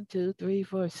like 1, 2, 3,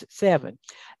 4, 7,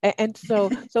 and so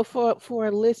for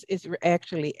a list, it's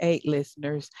actually 8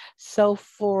 listeners. So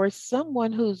for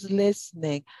someone who's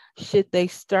listening, should they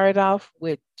start off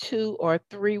with 2 or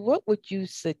 3? What would you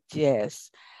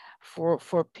suggest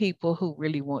for people who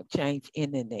really want change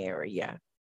in an area?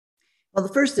 Well,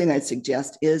 the first thing I'd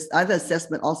suggest is I have an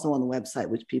assessment also on the website,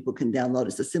 which people can download.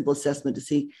 It's a simple assessment to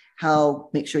see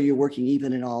make sure you're working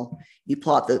even and all. You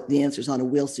plot the answers on a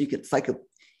wheel. So it's like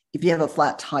if you have a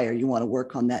flat tire, you want to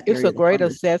work on that. It's a great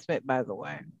assessment, by the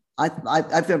way.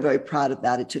 I feel very proud of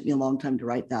that. It took me a long time to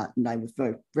write that, and I was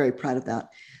very, very proud of that.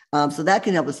 So that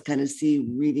can help us kind of see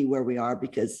really where we are,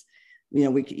 because,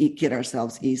 we kid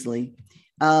ourselves easily.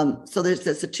 So there's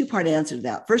a 2-part answer to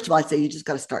that. First of all, I say you just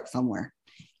got to start somewhere.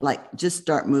 Like, just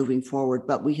start moving forward.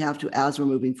 But we have to, as we're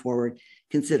moving forward,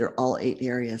 consider all 8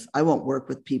 areas. I won't work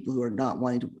with people who are not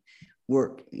wanting to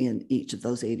work in each of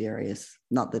those 8 areas.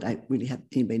 Not that I really have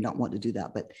anybody not want to do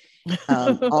that, but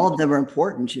all of them are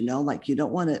important, like you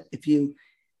don't want to, if you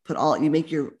you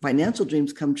make your financial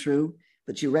dreams come true,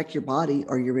 but you wreck your body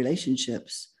or your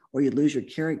relationships, or you lose your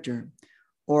character,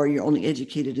 or you're only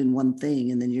educated in one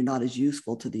thing, and then you're not as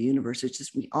useful to the universe. It's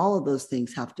just, all of those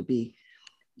things have to be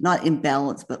not in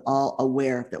balance, but all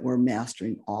aware that we're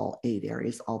mastering all 8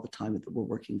 areas all the time, that we're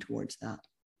working towards that.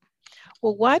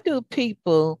 Well, why do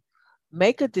people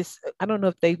make I don't know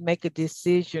if they make a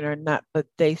decision or not, but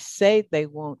they say they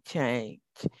won't change,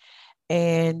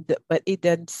 but it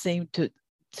doesn't seem to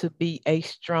be a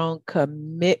strong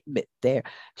commitment there?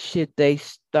 Should they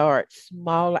start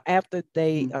smaller after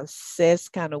they assess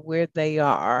kind of where they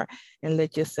are? And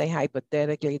let's just say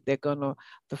hypothetically, they're gonna,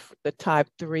 the top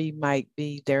 3 might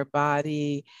be their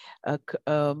body,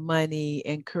 money,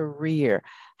 and career.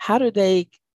 How do they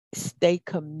stay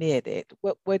committed?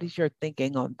 What is your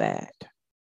thinking on that?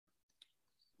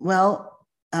 Well,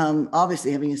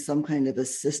 obviously having some kind of a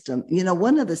system.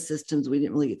 One of the systems we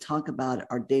didn't really talk about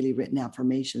are daily written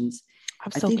affirmations.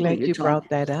 I'm so glad you brought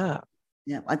that up.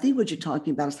 Yeah, I think what you're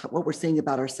talking about is what we're saying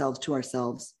about ourselves to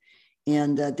ourselves.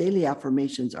 And daily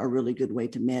affirmations are a really good way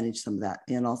to manage some of that,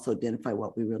 and also identify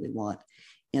what we really want.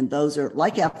 And those are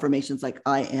like affirmations, like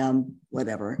I am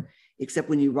whatever, except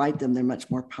when you write them, they're much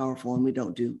more powerful. And we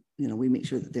don't do, we make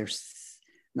sure that they're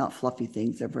not fluffy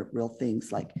things, they're real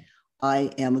things, like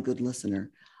I am a good listener.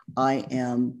 I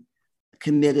am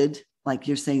committed. Like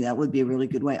you're saying, that would be a really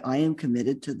good way. I am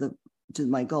committed to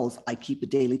my goals. I keep a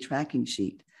daily tracking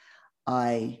sheet.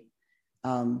 I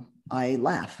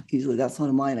laugh easily. That's one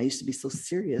of mine. I used to be so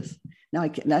serious. Now I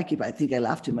think I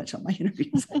laugh too much on my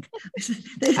interviews.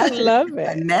 I love it.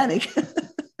 I'm manic.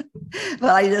 But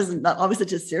I wasn't always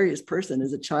such a serious person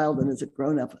as a child and as a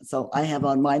grown-up. So I have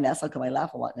on mine. That's how come I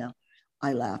laugh a lot now.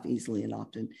 I laugh easily and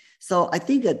often. So I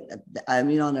think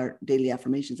on our daily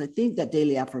affirmations, I think that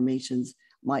daily affirmations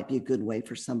might be a good way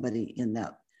for somebody in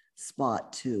that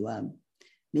spot to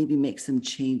maybe make some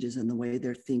changes in the way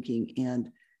they're thinking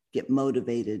and get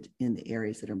motivated in the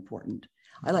areas that are important.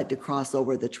 I like to cross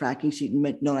over the tracking sheet.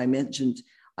 I mentioned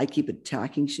I keep a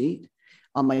tracking sheet.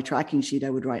 On my tracking sheet, I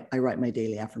write my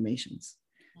daily affirmations.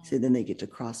 So then they get to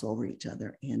cross over each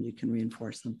other, and you can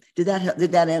reinforce them. Did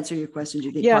that answer your question? Do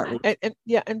you think?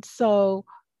 Yeah, and so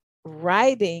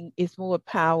writing is more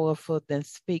powerful than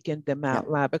speaking them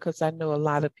out loud, because I know a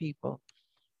lot of people.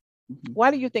 Mm-hmm. Why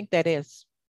do you think that is?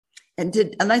 And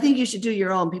I think you should do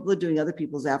your own. People are doing other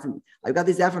people's affirmations. I've got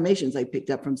these affirmations I picked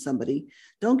up from somebody.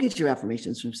 Don't get your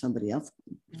affirmations from somebody else.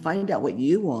 Mm-hmm. Find out what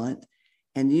you want,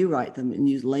 and you write them and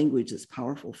use language that's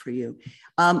powerful for you.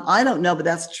 I don't know, but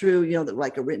that's true. That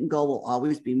like a written goal will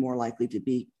always be more likely to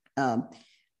be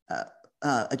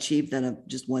achieved than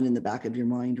just one in the back of your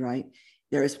mind, right?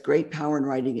 there is great power in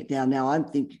writing it down. Now, I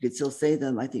think you could still say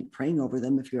them. I think praying over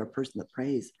them, if you're a person that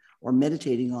prays, or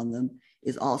meditating on them,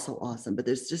 is also awesome. But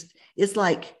it's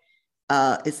like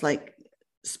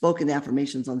spoken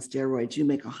affirmations on steroids. You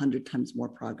make 100 times more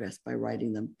progress by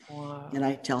writing them. Wow. And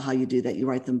I tell how you do that. You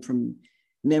write them from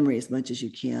memory as much as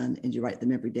you can, and you write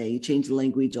them every day. You change the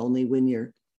language only when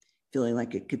you're feeling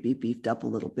like it could be beefed up a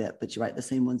little bit, but you write the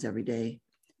same ones every day.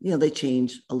 They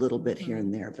change a little bit here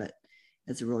and there, but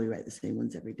as a rule, you write the same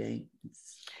ones every day.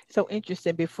 So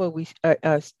interesting. Before we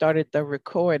started the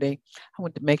recording, I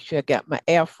wanted to make sure I got my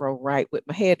afro right with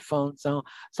my headphones on.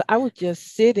 So I was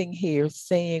just sitting here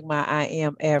saying my I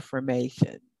am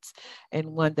affirmations. And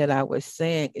one that I was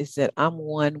saying is that I'm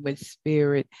one with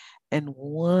spirit and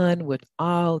one with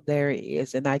all there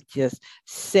is. And I just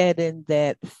sat in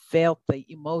that, felt the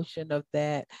emotion of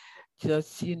that,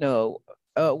 just,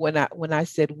 when I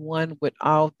said one with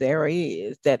all there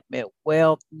is, that meant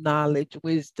wealth, knowledge,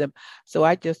 wisdom. So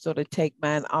I just sort of take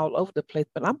mine all over the place,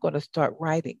 but I'm going to start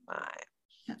writing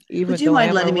mine. Would you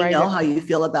mind letting me know how you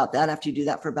feel about that after you do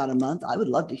that for about a month? I would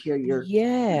love to hear your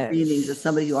feelings as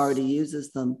somebody who already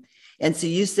uses them. And so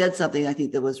you said something I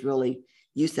think that was really,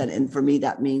 you said, and for me,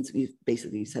 that means, you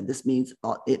said,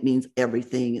 it means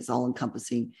everything. It's all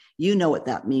encompassing. You know what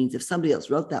that means. If somebody else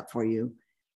wrote that for you,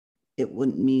 it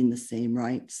wouldn't mean the same,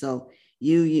 right? So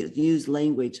you use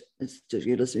language. To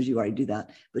your listeners, you already do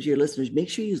that, but your listeners, make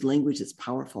sure you use language that's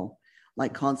powerful.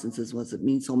 Like Constance's was, it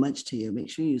means so much to you. Make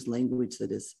sure you use language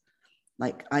that is,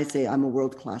 like I say, I'm a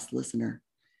world-class listener.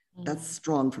 That's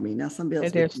strong for me. Now somebody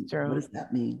else, what does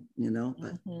that mean?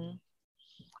 But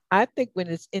I think when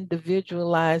it's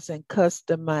individualized and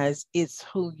customized, it's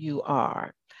who you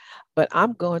are. But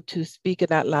I'm going to speak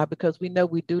it out loud because we know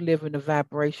we do live in a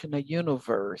vibrational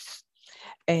universe.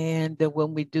 And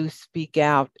when we do speak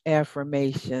out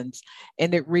affirmations,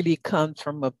 and it really comes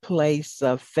from a place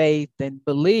of faith and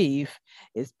belief,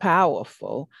 is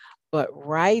powerful. But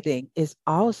writing is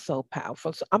also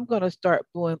powerful. So I'm going to start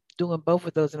doing both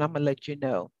of those, and I'm going to let you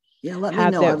know. Yeah, let me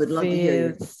know. I would love to hear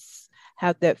you.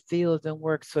 How that feels and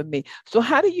works for me. So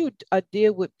how do you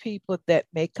deal with people that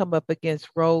may come up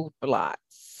against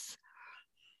roadblocks?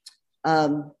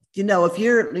 If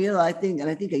you're, I think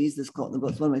I use this quote in the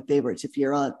book. It's one of my favorites. If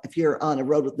you're on a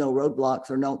road with no roadblocks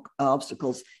or no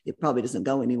obstacles, it probably doesn't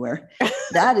go anywhere.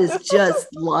 That is just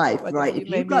life, right? If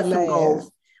you've got some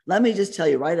goals, let me just tell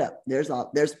you right up, there's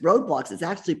roadblocks. It's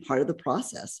actually part of the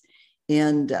process.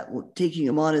 And taking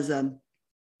them on as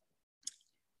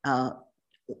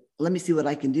let me see what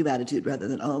I can do attitude rather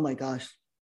than, oh my gosh,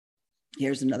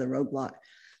 here's another roadblock.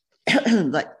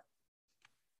 Like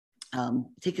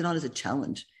take it on as a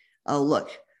challenge. Oh,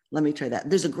 look, let me try that.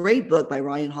 There's a great book by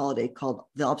Ryan Holiday called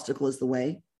The Obstacle is the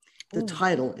Way. The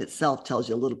title itself tells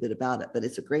you a little bit about it, but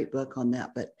it's a great book on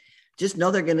that. But just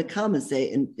know they're going to come and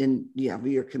say, and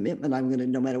your commitment, I'm going to,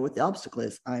 no matter what the obstacle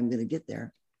is, I'm going to get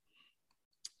there.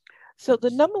 So the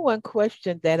number one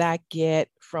question that I get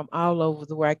from all over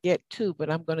the world, I get two, but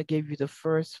I'm going to give you the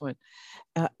first one.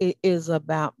 It is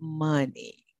about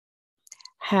money.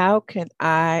 How can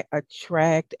I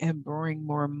attract and bring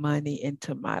more money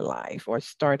into my life or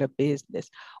start a business?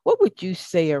 What would you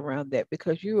say around that?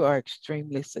 Because you are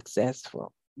extremely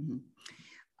successful. Mm-hmm.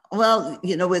 Well,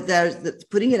 with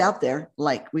putting it out there,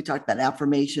 like we talked about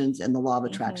affirmations and the law of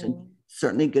attraction,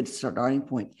 certainly a good starting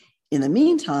point. In the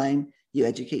meantime, you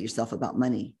educate yourself about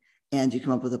money and you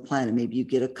come up with a plan, and maybe you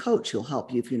get a coach who'll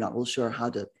help you if you're not real sure how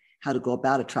to go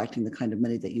about attracting the kind of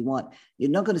money that you want. You're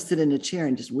not going to sit in a chair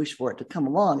and just wish for it to come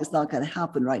along. It's not going to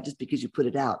happen, right? Just because you put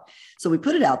it out. So we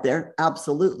put it out there,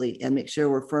 absolutely, and make sure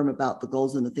we're firm about the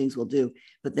goals and the things we'll do.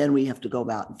 But then we have to go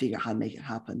about and figure out how to make it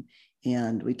happen.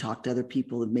 And we talk to other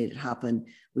people who've made it happen.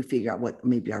 We figure out what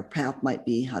maybe our path might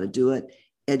be, how to do it,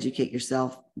 educate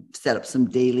yourself, set up some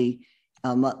daily,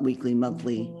 weekly,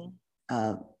 monthly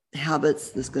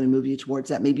habits that's going to move you towards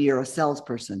that. Maybe you're a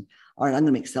salesperson. All right, I'm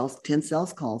going to make 10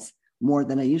 sales calls, more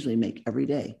than I usually make every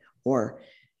day. Or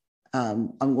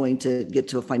I'm going to get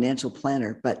to a financial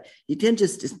planner. But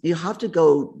you have to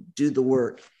go do the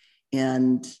work,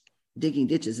 and digging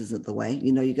ditches isn't the way.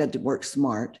 You got to work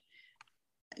smart,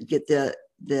 get the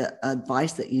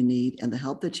advice that you need and the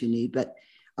help that you need. But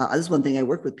this is one thing I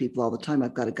work with people all the time.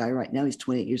 I've got a guy right now, he's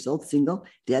 28 years old, single,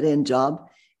 dead-end job.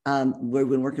 We've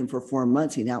been working for 4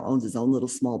 months. He now owns his own little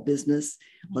small business.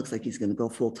 Looks like he's going to go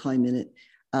full-time in it.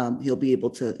 He'll be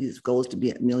able to, his goal is to be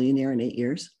a millionaire in 8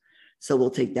 years. So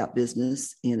we'll take that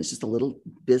business, and it's just a little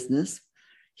business.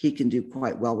 He can do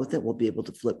quite well with it. We'll be able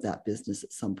to flip that business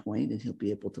at some point, and he'll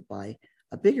be able to buy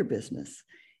a bigger business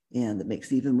and that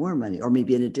makes even more money, or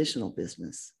maybe an additional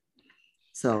business.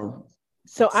 So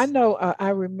So I know I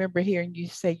remember hearing you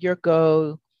say your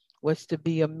goal was to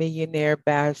be a millionaire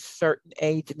by a certain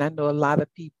age. And I know a lot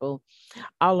of people,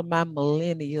 all of my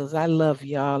millennials, I love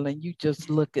y'all. And you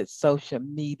just look at social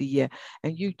media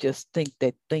and you just think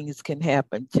that things can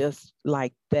happen just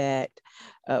like that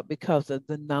because of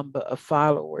the number of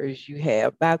followers you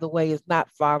have. By the way, it's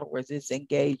not followers, it's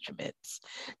engagements,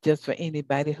 just for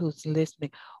anybody who's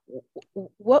listening.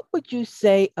 What would you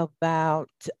say about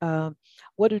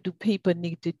what do people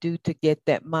need to do to get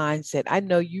that mindset? I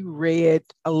know you read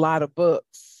a lot of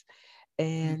books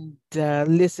and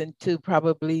listen to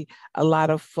probably a lot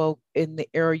of folk in the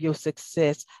area of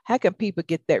success. How can people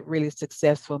get that really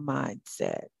successful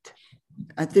mindset?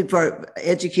 I think for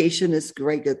education is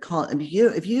great. I mean,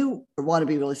 if you want to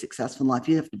be really successful in life,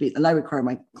 you have to be, and I require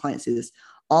my clients to do this,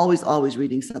 always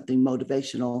reading something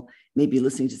motivational, maybe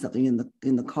listening to something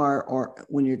in the car or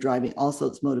when you're driving. Also,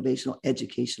 it's motivational,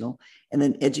 educational, and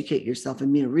then educate yourself. I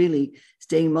mean, really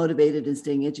staying motivated and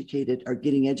staying educated or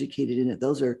getting educated in it.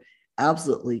 Those are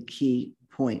absolutely key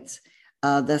points.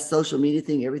 That social media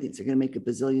thing, everything's going to make $1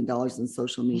 billion in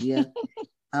social media.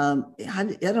 I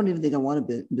don't even think I want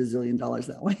 $1 billion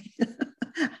that way.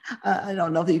 I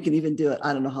don't know if you can even do it.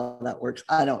 I don't know how that works.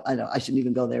 I shouldn't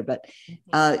even go there, but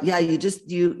yeah,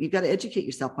 you got to educate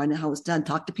yourself, find out how it's done,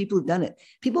 talk to people who've done it.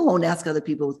 People won't ask other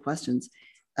people with questions,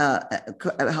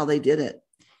 how they did it.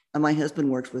 And my husband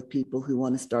works with people who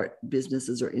want to start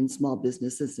businesses or in small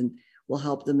businesses, and we'll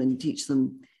help them and teach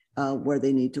them what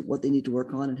they need to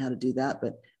work on and how to do that.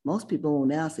 But most people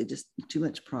won't ask. They just too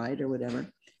much pride or whatever.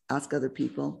 Ask other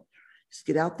people. Just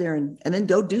get out there and then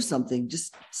go do something.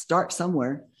 Just start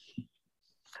somewhere.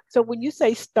 So when you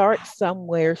say start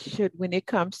somewhere, when it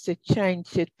comes to change,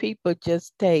 should people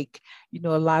just take, a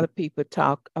lot of people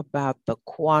talk about the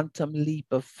quantum leap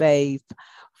of faith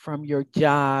from your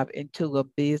job into a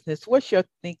business. What's your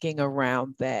thinking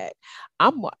around that?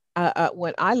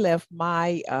 When I left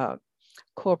my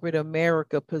corporate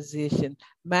America position,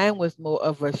 mine was more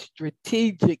of a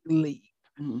strategic leap.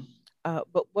 Mm-hmm.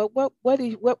 But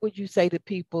what would you say to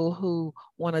people who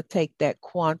want to take that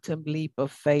quantum leap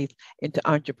of faith into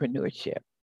entrepreneurship?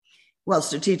 Well,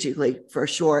 strategically, for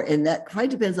sure. And that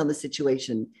quite depends on the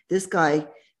situation. This guy,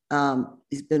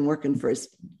 he's been working for his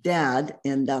dad,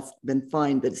 and that's been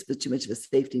fine, but it's been too much of a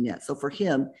safety net. So for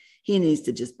him, he needs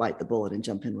to just bite the bullet and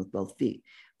jump in with both feet.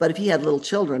 But if he had little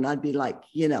children, I'd be like,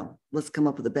 let's come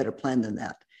up with a better plan than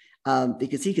that.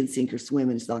 Because he can sink or swim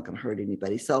and it's not going to hurt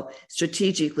anybody. So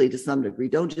strategically, to some degree,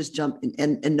 don't just jump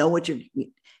in and know what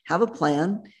have a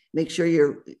plan. Make sure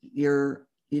you're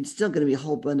still going to be a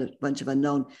whole bunch of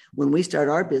unknown. When we start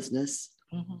our business,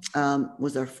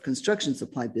 was our construction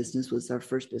supply business, was our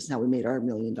first business. How we made our $1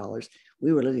 million.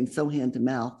 We were living so hand to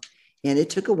mouth, and it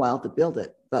took a while to build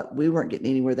it, but we weren't getting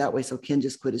anywhere that way. So Ken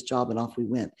just quit his job and off we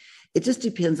went. It just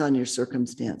depends on your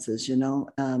circumstances,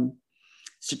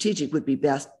 strategic would be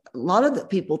best. A lot of the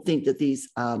people think that these,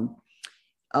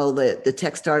 the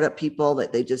tech startup people,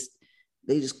 that they just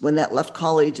when that left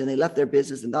college and they left their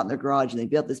business and got in their garage and they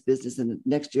built this business, and the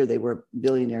next year they were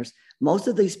billionaires. Most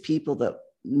of these people that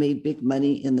made big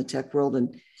money in the tech world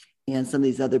and some of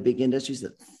these other big industries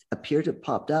that appear to have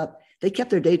popped up, they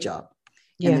kept their day job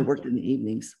and they worked in the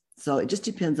evenings. So it just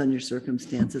depends on your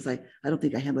circumstances. I don't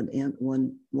think I have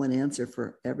one answer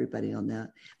for everybody on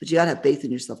that, but you got to have faith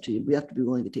in yourself too. We have to be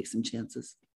willing to take some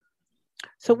chances.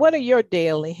 So what are your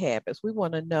daily habits? We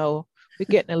want to know. We're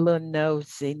getting a little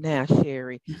nosy now,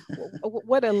 Sherry.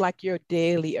 What are like your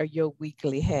daily or your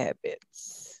weekly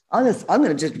habits? I'm going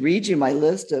to just read you my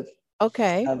list of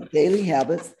daily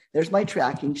habits. There's my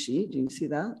tracking sheet. Do you see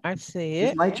that? I see it.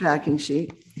 There's my tracking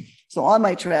sheet. So on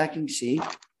my tracking sheet,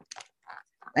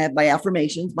 I have my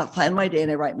affirmations. I plan my day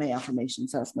and I write my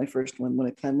affirmations. That's my first one. When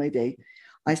I plan my day,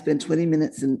 I spend 20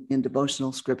 minutes in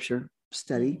devotional scripture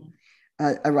study.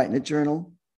 I write in a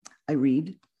journal. I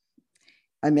read.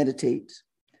 I meditate.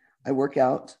 I work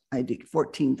out. I do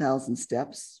 14,000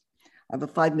 steps. I have a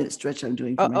 5-minute stretch I'm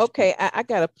doing. I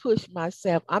got to push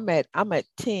myself. I'm at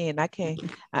 10. I can't.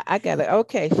 I got to.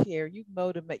 Okay, Sherry, you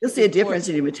motivate. You'll see a difference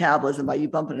in your metabolism by you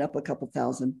bumping it up a couple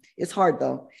thousand. It's hard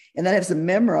though. And then I have some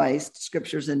memorized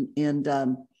scriptures and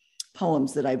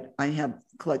poems that I have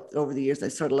collected over the years. I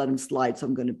sort of let them slide, so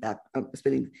I'm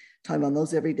spending time on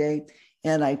those every day.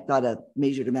 And I've got a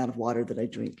measured amount of water that I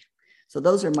drink. So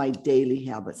those are my daily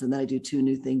habits. And then I do 2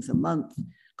 new things a month.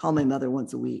 Call my mother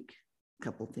once a week. A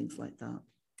couple of things like that.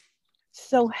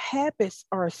 So habits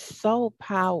are so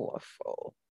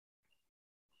powerful.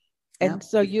 And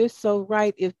so you're so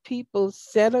right. If people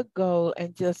set a goal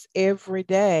and just every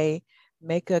day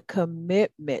make a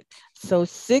commitment. So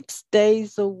 6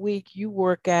 days a week you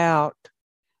work out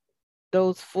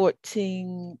those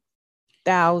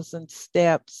 14,000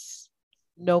 steps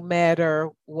no matter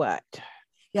what?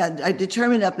 Yeah, I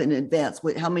determined up in advance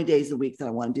how many days a week that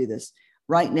I want to do this.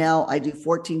 Right now, I do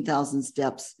 14,000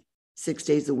 steps 6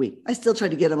 days a week. I still try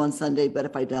to get them on Sunday, but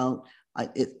if I don't, I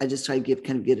just try to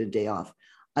get a day off.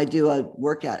 I do a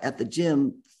workout at the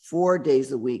gym 4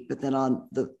 days a week, but then on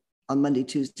Monday,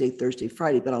 Tuesday, Thursday,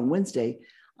 Friday, but on Wednesday,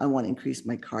 I want to increase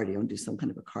my cardio and do some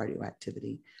kind of a cardio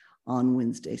activity on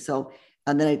Wednesday. So,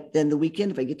 and then the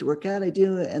weekend, if I get to work out, I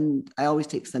do, and I always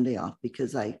take Sunday off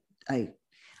because I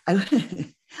I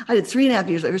did 3.5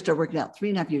 years. I first started working out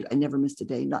 3.5 years. I never missed a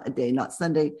day, not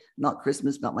Sunday, not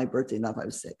Christmas, not my birthday, not if I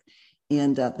was sick.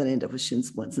 And then I ended up with shin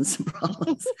splints and some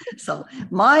problems. So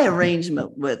my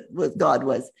arrangement with God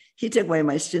was he took away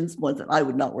my shin splints and I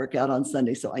would not work out on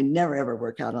Sunday. So I never, ever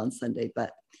work out on Sunday.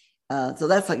 But so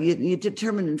that's like you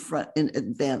determine in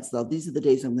advance, though, these are the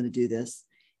days I'm going to do this.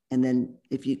 And then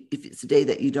if it's a day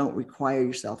that you don't require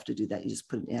yourself to do that, you just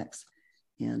put an X.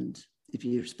 And if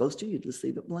you're supposed to, you just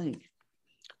leave it blank.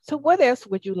 So what else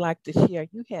would you like to share?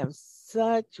 You have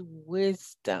such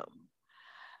wisdom,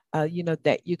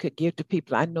 that you could give to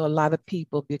people. I know a lot of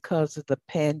people, because of the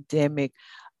pandemic,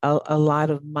 a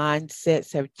lot of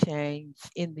mindsets have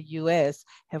changed in the U.S.,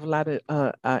 have a lot of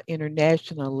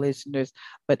international listeners,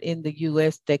 but in the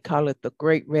U.S., they call it the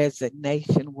Great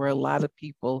Resignation, where a lot of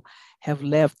people have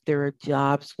left their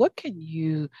jobs. What can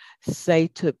you say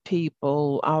to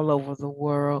people all over the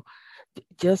world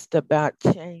just about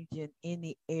changing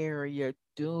any area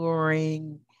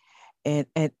during and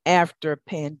after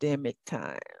pandemic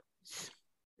times?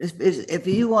 If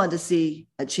you want to see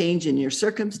a change in your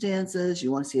circumstances,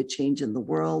 you want to see a change in the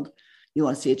world, you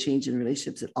want to see a change in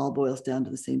relationships, it all boils down to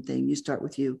the same thing. You start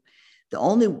with you. The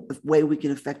only way we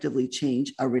can effectively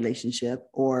change a relationship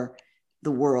or the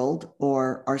world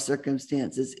or our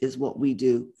circumstances is what we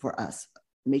do for us,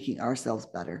 making ourselves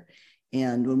better.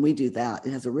 And when we do that,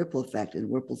 it has a ripple effect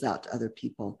and ripples out to other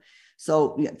people.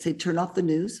 So say, turn off the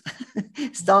news,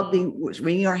 stop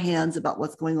wringing our hands about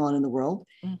what's going on in the world.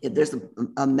 Mm-hmm. There's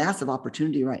a massive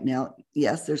opportunity right now.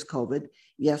 Yes, there's COVID.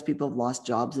 Yes, people have lost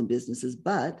jobs and businesses,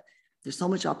 but there's so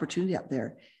much opportunity out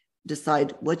there.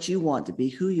 Decide what you want to be,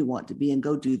 who you want to be, and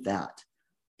go do that.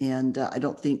 And I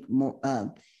don't think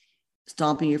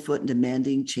stomping your foot and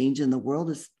demanding change in the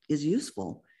world is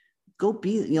useful. Go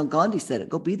be, Gandhi said it,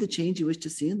 go be the change you wish to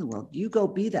see in the world. You go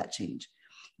be that change.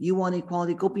 You want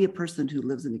equality, go be a person who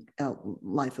lives in a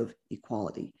life of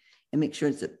equality and make sure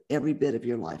it's at every bit of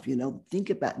your life.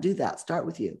 Think about, do that, start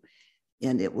with you,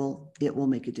 and it will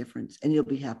make a difference and you'll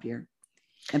be happier.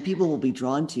 And people will be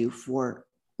drawn to you for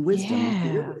wisdom,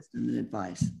 and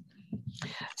advice.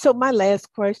 So my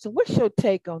last question, what's your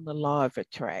take on the law of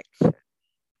attraction?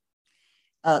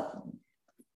 But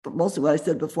mostly what I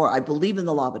said before, I believe in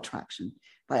the law of attraction,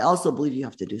 but I also believe you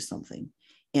have to do something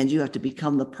and you have to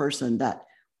become the person that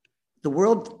the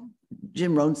world,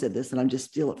 Jim Rohn said this, and I'm just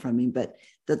stealing it from him, but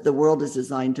that the world is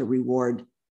designed to reward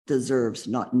deserves,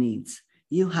 not needs.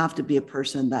 You have to be a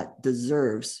person that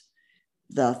deserves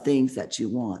the things that you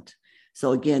want.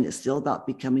 So again, it's still about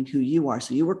becoming who you are.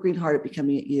 So you work really hard at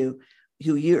becoming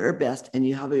who you are best, and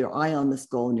you have your eye on this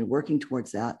goal and you're working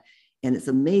towards that. And it's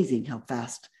amazing how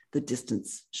fast the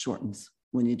distance shortens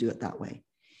when you do it that way.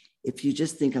 If you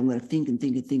just think, I'm going to think and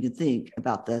think and think and think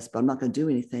about this, but I'm not going to do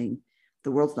anything, the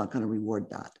world's not going to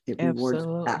reward that. It rewards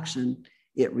action.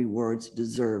 It rewards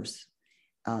deserves.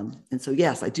 And so,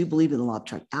 yes, I do believe in the law of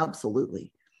attraction.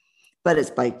 Absolutely. But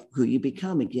it's by who you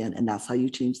become again. And that's how you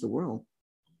change the world.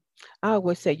 I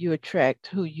always say you attract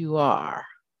who you are,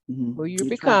 who you're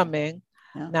becoming,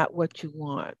 not what you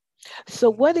want.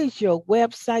 So what is your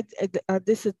website?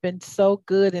 This has been so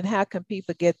good. And how can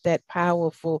people get that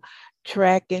powerful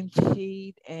tracking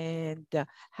sheet? And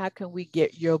how can we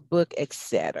get your book,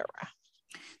 etc.?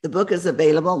 The book is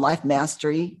available, Life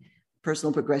Mastery,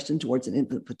 Personal Progression Towards an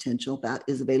Infinite Potential. That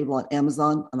is available on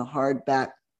Amazon on a hardback,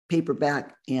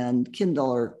 paperback, and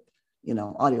Kindle or,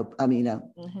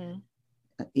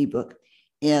 ebook.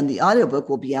 And the audiobook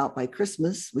will be out by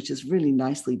Christmas, which is really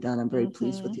nicely done. I'm very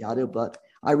pleased with the audiobook.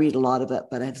 I read a lot of it,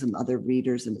 but I have some other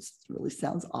readers and it really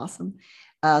sounds awesome.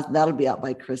 That'll be out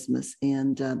by Christmas.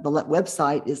 And the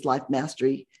website is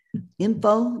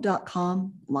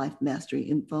lifemasteryinfo.com,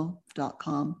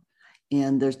 lifemasteryinfo.com.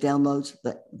 And there's downloads,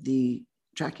 the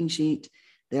tracking sheet.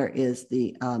 There is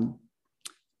the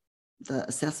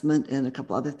assessment and a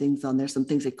couple other things on there. Some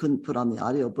things I couldn't put on the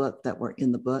audiobook that were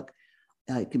in the book.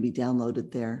 It can be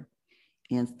downloaded there.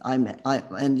 And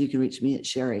and you can reach me at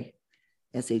Sherry,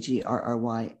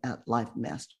 SHERRY at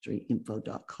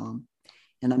lifemasteryinfo.com.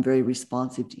 And I'm very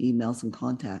responsive to emails and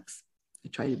contacts. I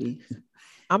try to be.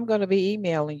 I'm going to be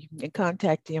emailing you and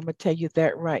contacting you. I'm going to tell you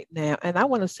that right now. And I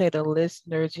want to say to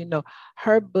listeners,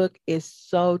 her book is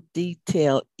so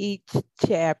detailed. Each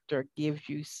chapter gives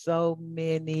you so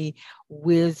many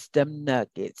wisdom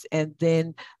nuggets. And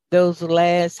then those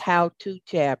last how-to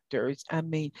chapters, I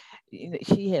mean,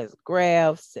 she has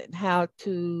graphs and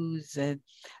how-tos and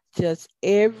just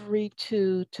every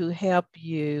tool to help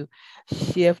you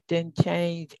shift and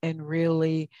change and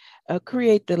really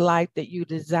create the life that you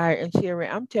desire. And Sherry,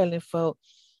 I'm telling folks,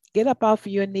 get up off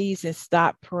of your knees and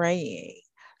stop praying.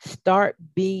 Start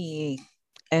being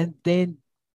and then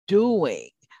doing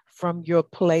from your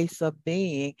place of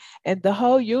being, and the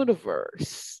whole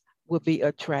universe will be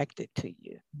attracted to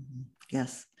you.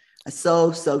 Yes,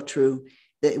 so true.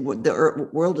 The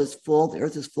world is full, the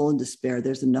earth is full in despair.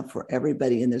 There's enough for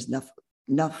everybody, and there's enough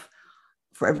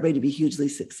for everybody to be hugely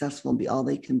successful and be all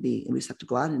they can be. And we just have to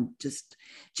go out and just,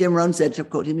 Jim Rohn said, to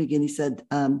quote him again, he said,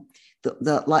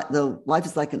 the life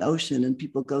is like an ocean, and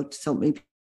people go to so many people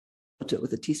to it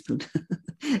with a teaspoon,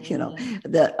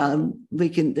 that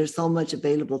there's so much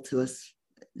available to us.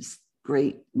 This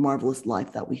great, marvelous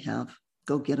life that we have.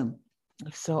 Go get them.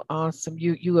 So awesome.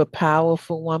 You a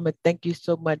powerful woman. Thank you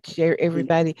so much, Sherry.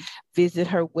 Everybody visit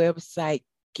her website,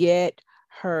 get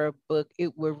her book.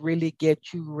 It will really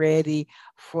get you ready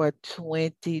for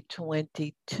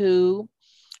 2022.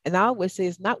 And I always say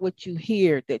it's not what you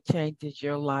hear that changes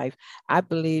your life. I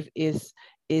believe it's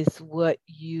what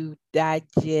you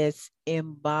digest,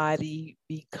 embody,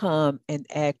 become, and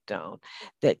act on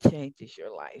that changes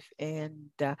your life. And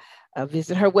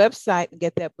visit her website and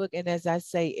get that book. And as I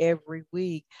say every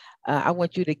week, I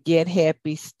want you to get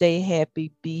happy, stay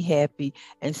happy, be happy,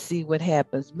 and see what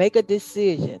happens. Make a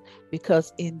decision,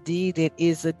 because indeed it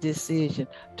is a decision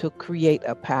to create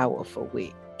a powerful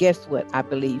week. Guess what? I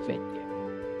believe in you.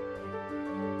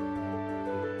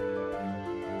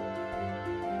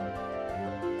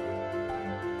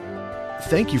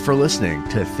 Thank you for listening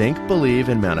to Think, Believe,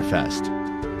 and Manifest.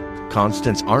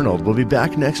 Constance Arnold will be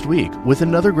back next week with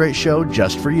another great show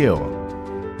just for you.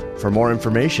 For more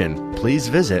information, please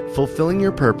visit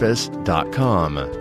fulfillingyourpurpose.com.